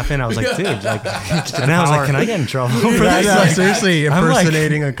dying laughing. I was like, dude, like, and I was like, can I get in trouble for Yeah, this? no, Like, seriously, I'm like-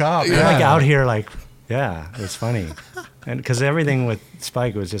 impersonating a cop. I'm like out here, like, yeah, it's funny, and because everything with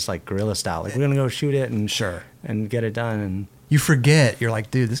Spike was just like guerrilla style. Like we're gonna go shoot it and Sure. and get it done, and You forget. You're like,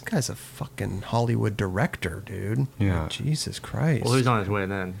 dude, this guy's a fucking Hollywood director, dude. Yeah. Like, Jesus Christ. Well, he was on his way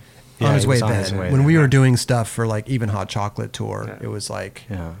then. Yeah, on his he way was on then. his way When then, we were yeah. doing stuff for like even Hot Chocolate Tour, Yeah. it was like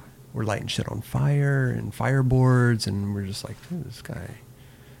yeah, we're lighting shit on fire and fireboards, and we're just like, dude, this guy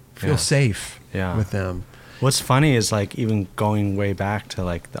feels Yeah. safe Yeah. with them. What's funny is like even going way back to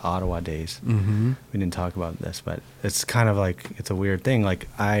like the Ottawa days. Mm-hmm. We didn't talk about this, but it's kind of like, it's a weird thing. Like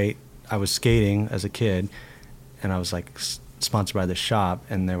I was skating as a kid, and I was like sponsored by the shop,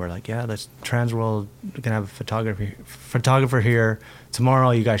 and they were like, yeah, let's Transworld, we're gonna have a photographer here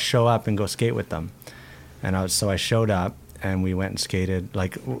tomorrow. You guys show up and go skate with them. And I showed up, and we went and skated.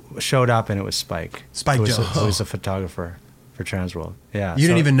 Like showed up, and it was Spike. Spike Jones. Who was a photographer for Transworld. Yeah. You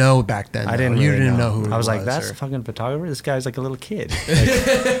didn't even know back then. I didn't. You really didn't know who. I was like, that's a fucking photographer. This guy's like a little kid.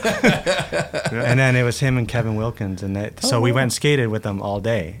 And then it was him and Kevin Wilkins, and so we went and skated with them all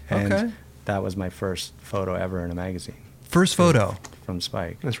day. And that was my first photo ever in a magazine. First photo from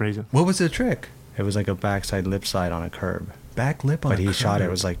Spike. That's crazy. What was the trick? It was like a backside lip slide on a curb. Back lip on a curb. But he shot it.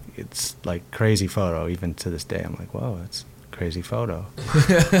 It was like, it's like crazy photo. Even to this day, I'm like, whoa, that's a crazy photo.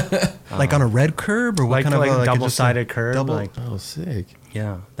 Like on a red curb, or what like, kind of like double-sided curb? Double. Like, Oh, sick.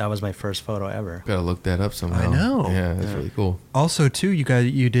 yeah, that was my first photo ever. Gotta look that up somehow. I know. Yeah, that's really cool. Also, too, you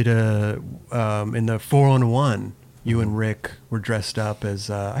did a in the 4-on-1. You and Rick were dressed up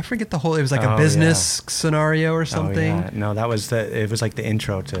as I forget the whole. It was like a business scenario or something. Oh, yeah. No, that was it was like the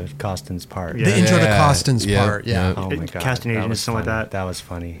intro to Costin's part. The intro to Costin's part. Yeah. Oh my god. Casting agent, something like that. That was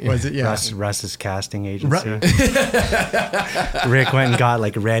funny. Was it? Yeah. Russ's casting agency. Rick went and got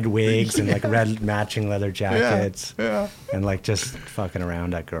like red wigs and like red matching leather jackets. Yeah. And like just fucking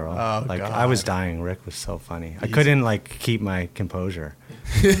around that girl. Oh, like God. I was dying. Rick was so funny. I couldn't like keep my composure.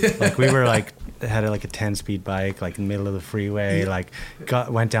 Like we were like had like a 10-speed bike like in the middle of the freeway. Like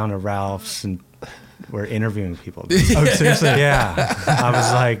went down to Ralph's and we're interviewing people. Oh, seriously? Yeah. I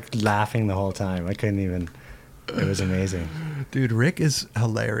was like laughing the whole time. I couldn't even. It was amazing. Dude, Rick is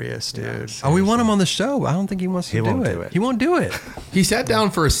hilarious, dude. Yeah, we want him on the show. I don't think he wants to do it. He won't do it. He sat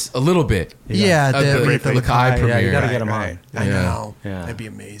down for a little bit. Yeah, the Kai premiere. Yeah, you gotta get him on. I know. Yeah. That'd be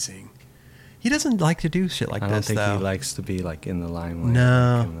amazing. He doesn't like to do shit like I don't this, think though. he likes to be like in the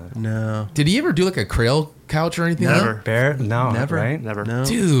limelight. No. Did he ever do like a Krail couch or anything? Never. Bear? No, Never. right? Never. No.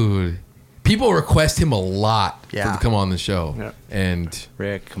 Dude, people request him a lot Yeah. to come on the show. Yeah. And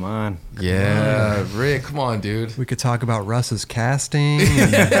Rick, come on. yeah, Rick, come on, dude. We could talk about Russ's casting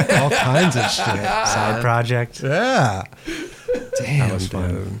and all kinds of shit. Side project. Yeah. Damn, That was fun.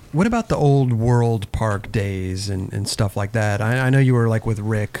 dude. What about the old World Park days and stuff like that? I know you were like with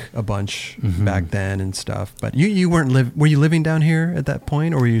Rick a bunch back then and stuff, but you weren't were you living down here at that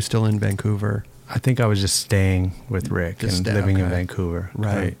point, or were you still in Vancouver? I think I was just staying with Rick and living in Vancouver.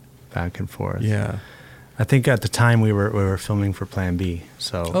 Right. Back and forth. Yeah. I think at the time we were filming for Plan B.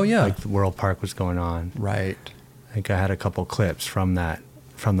 So yeah. the World Park was going on. Right. I think I had a couple clips from the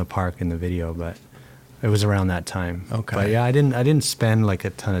park in the video, but it was around that time. Okay. But yeah, I didn't spend like a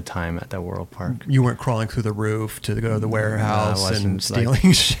ton of time at that World Park. You weren't crawling through the roof to go to the warehouse wasn't, and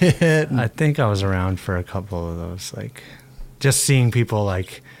stealing shit. I think I was around for a couple of those, like just seeing people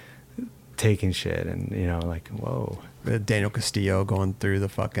like taking shit and like whoa. Daniel Castillo going through the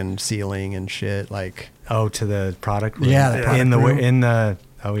fucking ceiling and shit, like to the product room. Yeah, the product room. in the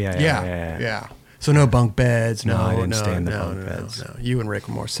yeah. So no bunk beds. No, I didn't stay in the bunk beds. No. You and Rick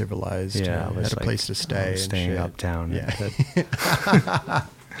were more civilized. Yeah, I was had a like, place to stay. I was staying uptown. Yeah.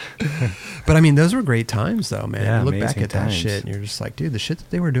 But I mean, those were great times, though, man. Yeah, you look back amazing at that times. shit, and you're just like, dude, the shit that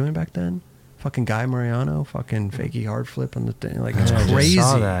they were doing back then. Fucking Guy Mariano, fucking fakey hard flip on the thing. Like, it's I crazy. just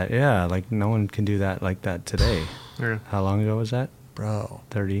saw that. Yeah, like no one can do that like that today. Yeah. How long ago was that? Bro.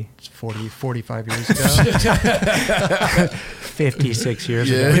 30? It's 45 years ago. 56 years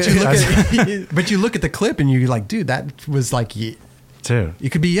Yeah. ago. But you look at the clip and you're like, dude, that was like, Dude. it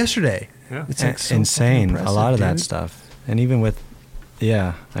could be yesterday. Yeah. It's like so insane. fucking A lot of that impressive, stuff. And even with,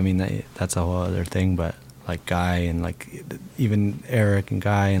 I mean, that's a whole other thing, but like Guy and like even Eric and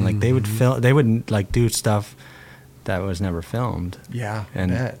Guy and like they would like do stuff that was never filmed. Yeah,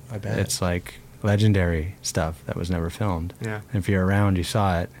 And I bet. it's like legendary stuff that was never filmed. Yeah. And if you're around, you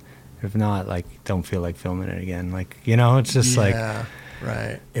saw it. If not, like, don't feel like filming it again. Like, it's just like,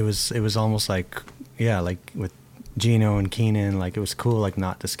 right. it was almost like, like with Gino and Keenan, like it was cool, like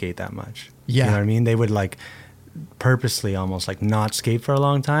not to skate that much. Yeah. You know what I mean? They would like purposely almost like not skate for a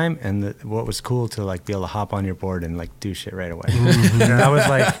long time. And what was cool to like be able to hop on your board and like do shit right away. That was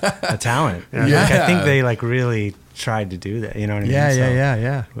like a talent. Yeah. Like, I think they like really tried to do that. You know what I mean?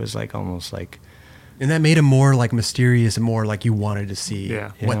 Yeah. It was like almost like, And that made him more like mysterious and more like you wanted to see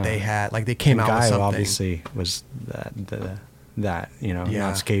what Yeah. they had. Like they came and out with Guy something. obviously was that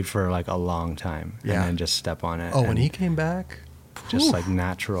not skate for like a long time and then just step on it. Oh, when and he came back, just like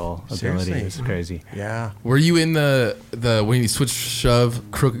natural Seriously. ability. It's crazy. yeah. Were you in the when you switch shove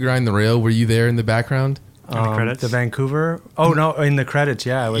crooked grind the rail? Were you there in the background? In the credits? The Vancouver. Oh no, in the credits.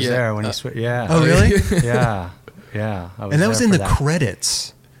 Yeah, I was there when he switched. Yeah. Oh really? Yeah. And that was in the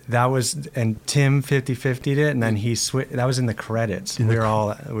credits. That was, and Tim 50/50'd it, and then he switched. That was in the credits. We were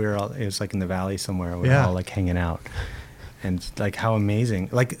all. It was like in the valley somewhere. We were all like hanging out, and like how amazing.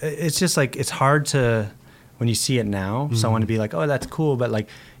 Like it's just like it's hard to, when you see it now, someone to be like, oh, that's cool, but like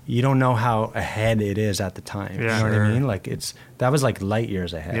you don't know how ahead it is at the time. Yeah. You know what I mean? Like that was like light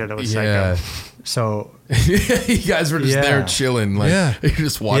years ahead. Yeah, that was psycho. So you guys were just there chilling, like you're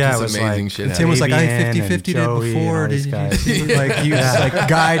just watching some amazing shit. And Tim was like, I 50/50'd it before. Did you like he was like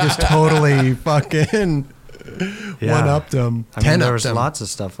guy just totally fucking one-upped him. I mean, there was lots of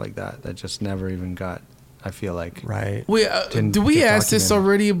stuff like that just never even got. I feel like Wait, did we ask this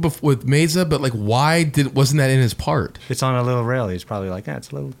already with Mesa? But like, why wasn't that in his part? It's on a little rail. He's probably like, it's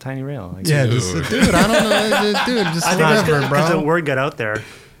a little tiny rail. Like, dude, I don't know, dude. Just whatever, bro. Because the word got out there.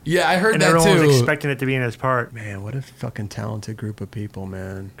 Yeah, I heard and that too. Everyone was expecting it to be in his part. Man, what a fucking talented group of people,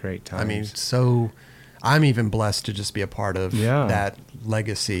 man. Great times. I mean, I'm even blessed to just be a part of that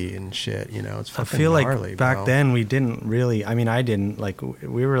legacy and shit. You know, it's fucking gnarly, like back then we didn't really. I mean, I didn't like.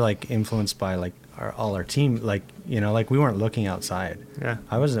 We were like influenced by like all our team. Like like we weren't looking outside. Yeah,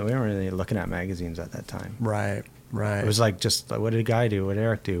 we weren't really looking at magazines at that time. Right. It was like just like, what did Guy do? What did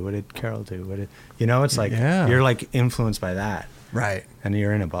Eric do? What did Carol do? What did it's like you're like influenced by that. Right. And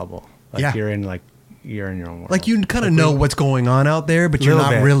you're in a bubble. Like you're in your own world. Like you kind of know what's going on out there, but you're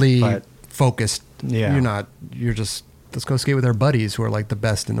not really focused. Yeah. You're just, let's go skate with our buddies who are like the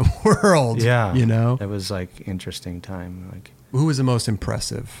best in the world. Yeah. You know? It was like interesting time. Like who was the most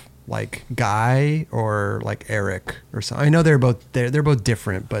impressive? Like Guy or like Eric or something? I know they're both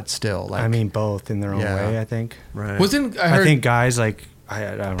different, but still like, I mean, both in their own way, I think. Right. I think Guy's like,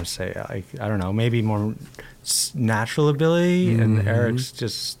 I don't say, like, I don't know, maybe more natural ability, and Eric's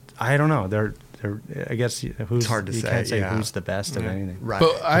just, I don't know. They're I guess it's hard to say. Can't say who's the best of anything. Right.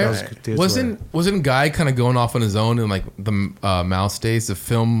 But wasn't Guy kind of going off on his own in like the Mouse days to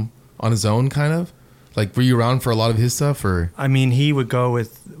film on his own, kind of? Like, were you around for a lot of his stuff, or? I mean, he would go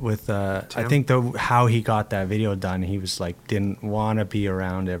with I think how he got that video done, he was like, didn't want to be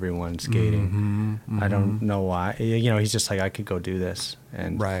around everyone skating. I don't know why. He's just like, I could go do this.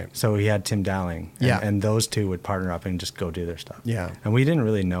 And so he had Tim Dowling. And those two would partner up and just go do their stuff. Yeah. And we didn't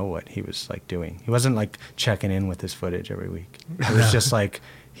really know what he was like doing. He wasn't like checking in with his footage every week. It was just like,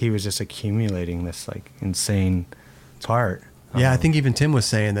 he was just accumulating this like insane part. Yeah, I think even Tim was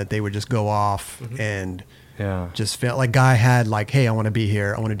saying that they would just go off and just feel like Guy had like, hey, I want to be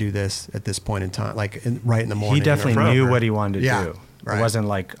here. I want to do this at this point in time, like right in the morning. He definitely knew what he wanted to do. Right. It wasn't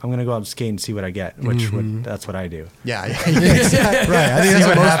like, I'm going to go out and skate and see what I get, which that's what I do. Yeah, exactly. Right. I think that's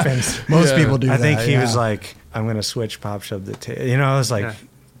what happens. Most people do that. I think he was like, I'm going to switch pop shove the tail. It was like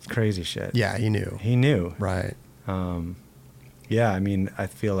crazy shit. Yeah, he knew. He knew. Right. I mean, I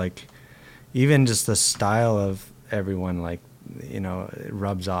feel like even just the style of everyone, like, it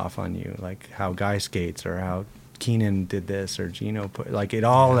rubs off on you, like how Guy skates or how Keenan did this or Gino put, like it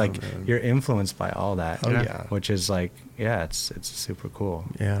all, you're influenced by all that. Oh yeah. Which is like, it's super cool.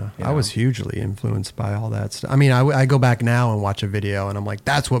 Yeah. I was hugely influenced by all that stuff. I mean, I go back now and watch a video and I'm like,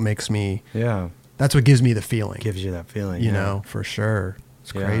 that's what makes me, that's what gives me the feeling. Gives you that feeling. You know, for sure.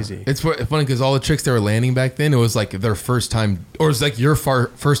 It's crazy. It's funny because all the tricks they were landing back then, it was like their first time, or it's like your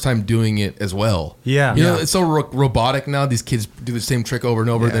first time doing it as well. Yeah. It's so robotic now. These kids do the same trick over and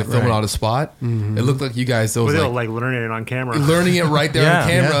over. They film it on a spot. It looked like you guys, they were like learning it on camera. Learning it right there on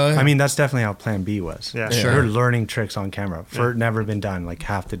camera. I mean, that's definitely how Plan B was. Yeah. Sure. We're learning tricks on camera. Never been done. Like,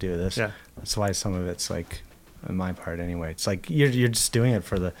 have to do this. Yeah. That's why some of it's like, on my part anyway, it's like you're just doing it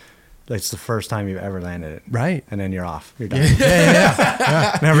for it's the first time you've ever landed it. Right. And then you're off. You're done.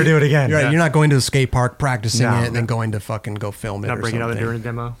 Yeah. Never do it again. You're, you're not going to the skate park practicing it and then going to fucking go film it not or bringing something. out during a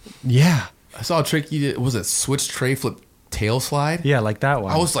demo. Yeah. I saw a trick you did. Was it switch tray flip tail slide? Yeah, like that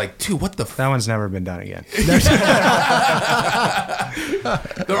one. I was like, dude, what the That one's never been done again.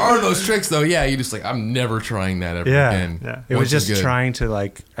 There are those tricks though. Yeah, you just like, I'm never trying that ever again. Yeah. It was just trying to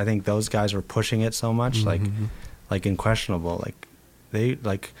like, I think those guys were pushing it so much, like in Questionable, like they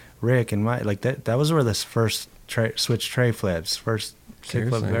like Rick and my, like that was where this first switch tray flips, first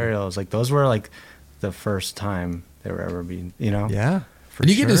kickflip burials, like those were like the first time they were ever being, Yeah. And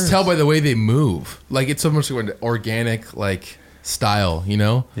you can just tell by the way they move. Like, it's so much like organic, like, style,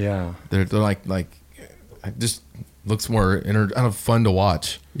 Yeah. They're like it just looks more fun to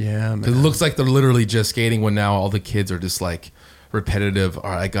watch. Yeah, man. It looks like they're literally just skating when now all the kids are just like repetitive. All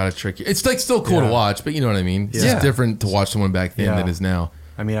right, I got to trick you. It's like still cool to watch, but you know what I mean? It's just different to watch someone back then than it is now.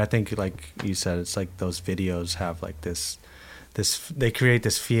 I mean, I think like you said, it's like those videos have like this they create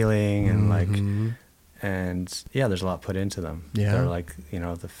this feeling and like, and yeah, there's a lot put into them. Yeah. They're like,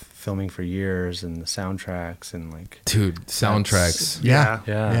 the filming for years and the soundtracks and like. Dude, soundtracks. Yeah.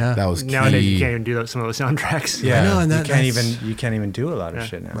 That was key. Nowadays you can't even do some of those soundtracks. Yeah, I know, and you can't even do a lot of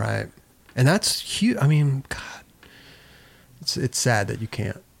shit now. Right. And that's huge. I mean, God, it's sad that you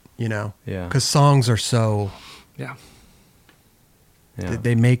can't, Yeah. because songs are so, Yeah.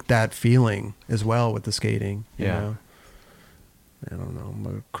 they make that feeling as well with the skating, you Yeah. know? I don't know. I'm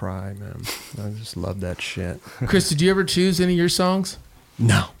going to cry, man. I just love that shit. Chris, did you ever choose any of your songs?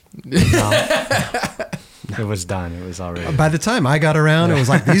 No. It was done. It was already. By the time I got around, it was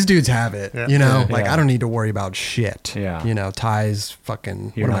like, these dudes have it, Yeah. you know? Yeah. Like, I don't need to worry about shit. Yeah. You know, Ty's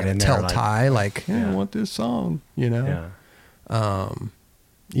fucking, You're what am I not going in to there, tell like- Ty? Like, I Yeah. want this song, you know? Yeah.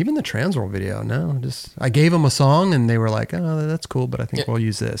 Even the Transworld video, no. Just I gave them a song, and they were like, oh, that's cool, but I think we'll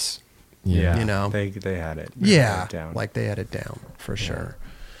use this. Yeah. You know? They had it. Yeah, Down. like they had it down for sure.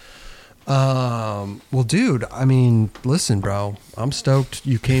 Well, dude, I mean, listen, bro, I'm stoked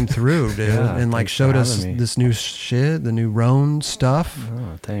you came through, dude, Yeah, and like thanks for showed us having me. this new shit, the new Roan stuff.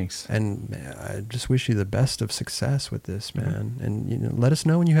 Oh, thanks. And man, I just wish you the best of success with this, man. And let us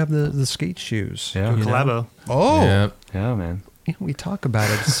know when you have the skate shoes. Yeah. you know? Collabo. Oh, Yeah. Yeah, man. we talk about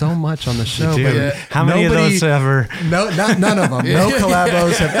it so much on the show, Dude, but Yeah. how many of those ever? No, none of them. No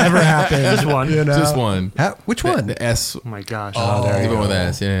collabos have ever happened. Just one. You know? Just one. Which one? The S. Oh my gosh. Oh, there you Even go. with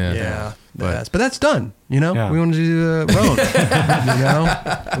S. Yeah. Yeah, But- but that's done. You know, Yeah. we want to do the road. You know,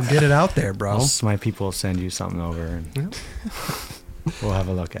 we'll get it out there, bro. My people will send you something over, and we'll have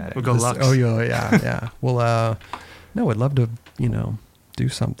a look at it. We'll go Lux. Oh yeah. Well, no, I'd love to, do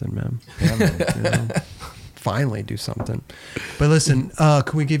something, man. Yeah, man. You know, finally do something. But listen, can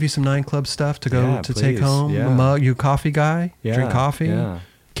we give you some 9 Club stuff to go Yeah, to take please. home? Yeah. A mug, you a coffee guy? Yeah, Drink coffee? Yeah.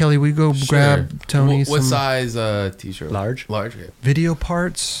 Kelly, we go grab Tony What some size t-shirt? Large? Large. Yeah. video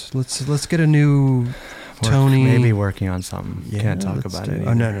parts. Let's get a new Tony. Maybe working on something. Yeah, Can't talk let's about do it.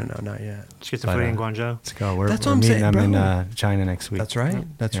 Oh no, not yet. Let's get some But, food in Guangzhou. Let's go. We're That's what I'm meeting saying, them in bro. China next week. That's right.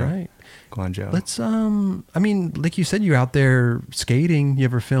 That's Yeah. right. Guangzhou. Let's I mean, like you said, you're out there skating. You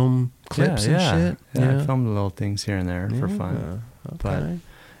ever film clips and shit? Yeah, I filmed little things here and there for fun. Okay. But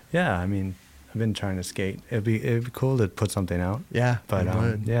yeah, I mean, I've been trying to skate. It'd be cool to put something out. Yeah, But it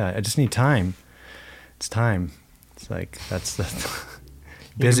would. yeah, I just need time. It's time. It's like that's the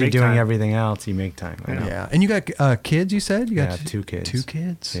busy make doing time. everything else. You make time. I know. Yeah, and you got kids. You said you got Yeah, 2 kids. 2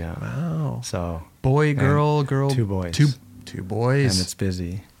 kids. Yeah. Wow. So Boy, girl, 2 boys. Two boys. and it's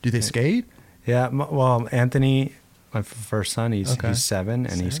busy. Do they skate? Yeah. Well, Anthony, my first son, he's Okay. 7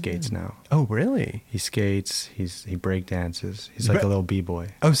 and he skates now. Oh, really? He skates. He break dances. He's like a little b-boy.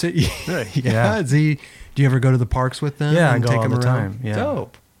 Oh, so yeah. Yeah. Is he? Do you ever go to the parks with them? Yeah, I and go take all them the around? time, yeah.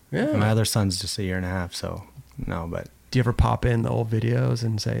 Dope. Yeah. And my other son's just a year and a half, so no. But Do you ever pop in the old videos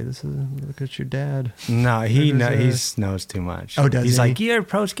and say, "This is look at your dad"? no, he There's a- knows too much. Oh, does he's he? like, you're a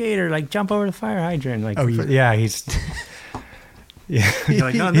pro skater. Like, jump over the fire hydrant. Like, Oh, yeah, he's. Yeah, You're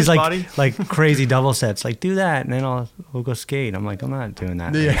like, no, in he's this like body. like crazy double sets. Like, do that, and then we'll go skate. I'm like, I'm not doing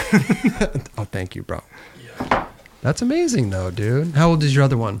that. Yeah. Oh, thank you, bro. That's amazing, though, dude. How old is your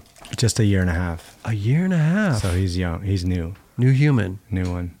other one? Just a year and a half. A year and a half. So he's young. He's new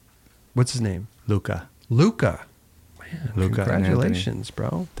New one. What's his name? Luca. Luca. Man, Luca and congratulations,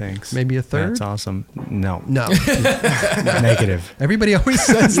 bro. Thanks. Maybe a third? That's awesome. No. No. Negative. Everybody always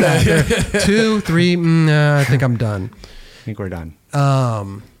says that. They're 2, 3. I think I'm done. I think we're done.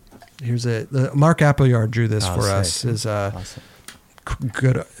 Here's Mark Appleyard drew this Oh, for sick. us. Is Awesome.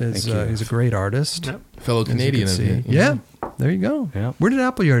 good. Thank you. He's a great artist. Yep. Fellow As you Canadian. can Of see. you. Yeah. There you go. Yeah. Where did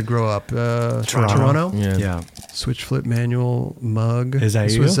Appleyard grow up? Toronto. Yeah. Yeah. Switch flip manual mug. Is that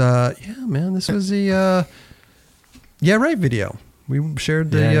this you? Was, yeah, man. This was the Yeah Right video. We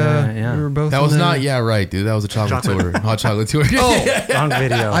shared the. Yeah. We were both. That in was the- not right, dude. That was a chocolate tour. Hot chocolate tour. Oh, Wrong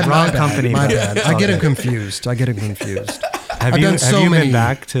video. my Wrong bad, company. My but bad. it's I all get him good. confused. Have I've you done so many- been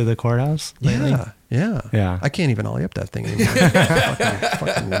back to the courthouse lately? Yeah. Yeah. I can't even ollie up that thing anymore. It's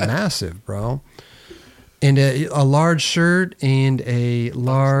fucking massive, bro. And a large shirt and a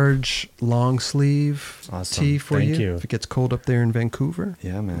large long sleeve Awesome. tee for Thank you. you. If it gets cold up there in Vancouver.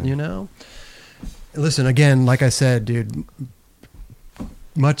 Yeah, man. You know? Listen, again, like I said, dude,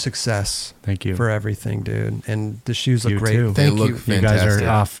 much success Thank you. for everything, dude. And the shoes look You great. too. Thank They look you. You guys fantastic. are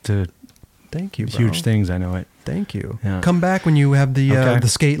off to Thank you, bro. huge things. I know it. Thank you. Yeah. Come back when you have the Okay. the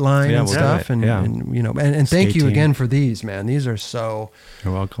skate line Yeah, and we'll do stuff, it. and, Yeah. and you know, and thank Skate you team. again for these, man. These are so.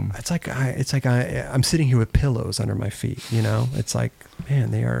 You're welcome. It's like I'm sitting here with pillows under my feet. You know, it's like,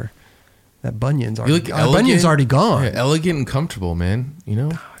 man, they are. That bunion's You already. look Bunion's elegant. already gone. Yeah, elegant and comfortable, man. You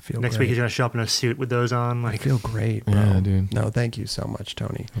know. Next week he's gonna show up in a suit with those on. I feel great, bro. Yeah, dude. No, thank you so much,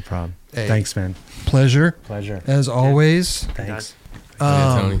 Tony. No problem. Hey, thanks, man. Pleasure as always. Thanks.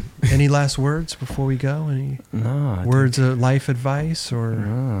 Tony. Any last words before we go? Any words of life advice, or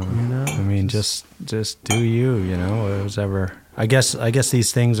I mean, just do you. You know, whatever. I guess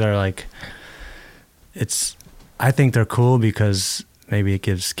these things are like, I think they're cool because maybe it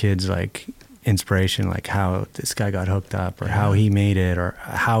gives kids like inspiration, like how this guy got hooked up, or how he made it, or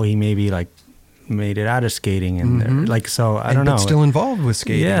how he maybe like made it out of skating, and like, so I don't know, still involved with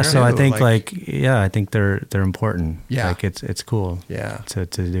skating. Yeah, so I think I think they're important. Yeah, like it's cool. Yeah, to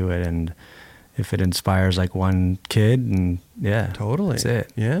do it, and if it inspires like one kid, and totally, that's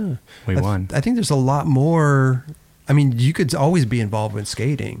it. Yeah, we won. I think there's a lot more. I mean, you could always be involved with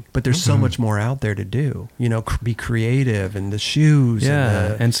skating, but there's so much more out there to do. You know, be creative, and the shoes.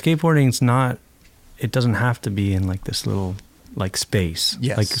 Yeah, and skateboarding's not. It doesn't have to be in like this little like space.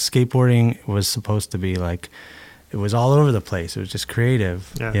 Yes. Like skateboarding was supposed to be like, it was all over the place. It was just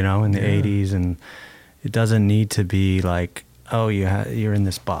creative, you know, in the 80s, and it doesn't need to be like, oh, you're in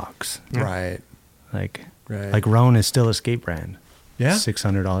this box. Right. Like Roan is still a skate brand. Yeah.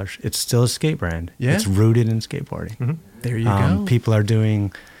 $600. It's still a skate brand. Yeah. It's rooted in skateboarding. Mm-hmm. There you go. People are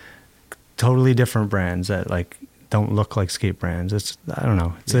doing totally different brands that like don't look like skate brands. I don't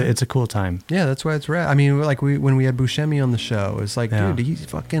know. It's a cool time. Yeah, that's why it's rad. I mean, like when we had Buscemi on the show, it's like, dude,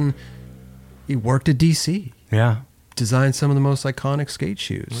 he worked at DC. Yeah. Designed some of the most iconic skate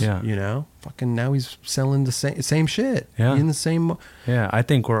shoes. Yeah. You know? Fucking now he's selling the same shit. Yeah. In the same. Yeah, I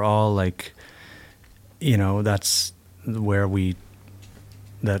think we're all like, you know, that's where we're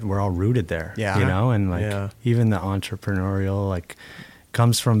all rooted there. Yeah. You know, and like even the entrepreneurial like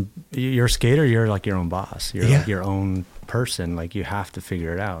comes from, you're a skater, you're like your own boss. You're like your own person. Like you have to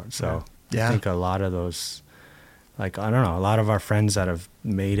figure it out. So I think a lot of those, like, I don't know, a lot of our friends that have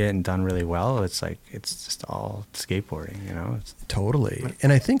made it and done really well, it's like, it's just all skateboarding, you know? Totally.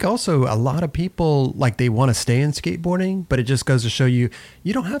 And I think also a lot of people, like, they want to stay in skateboarding, but it just goes to show you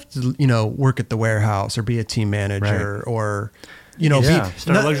don't have to, you know, work at the warehouse or be a team manager or, you know,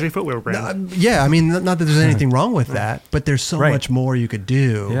 start a luxury footwear brand. I mean, not that there's anything wrong with that, but there's so much more you could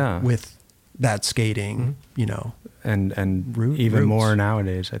do with that skating, you know. And even more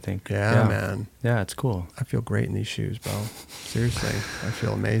nowadays, I think. Yeah, man. Yeah, it's cool. I feel great in these shoes, bro. Seriously, I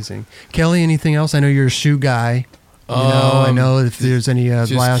feel amazing. Kelly, anything else? I know you're a shoe guy. You know, I know if there's any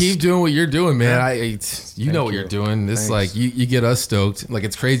just keep doing what you're doing, man. Yeah. Know what you're doing. This like you get us stoked. Like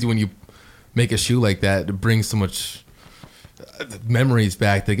it's crazy when you make a shoe like that. It brings so much memories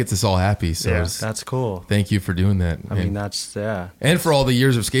back that gets us all happy. So that's cool. Thank you for doing that. I mean, that's and for all the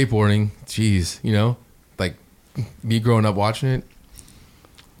years of skateboarding. Jeez, you know, like me growing up watching it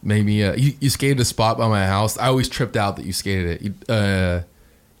made me. You skated a spot by my house. I always tripped out that you skated it.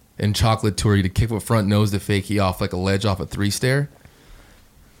 In Chocolate Tour, you did kickflip front nose to fakie off like a ledge off a 3-stair.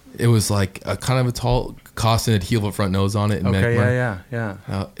 It was like a kind of a tall Costin had heel flip front nose on it. And yeah.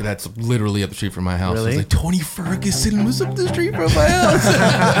 That's literally up the street from my house. Really? I was like, Tony Ferguson was up the street from my house.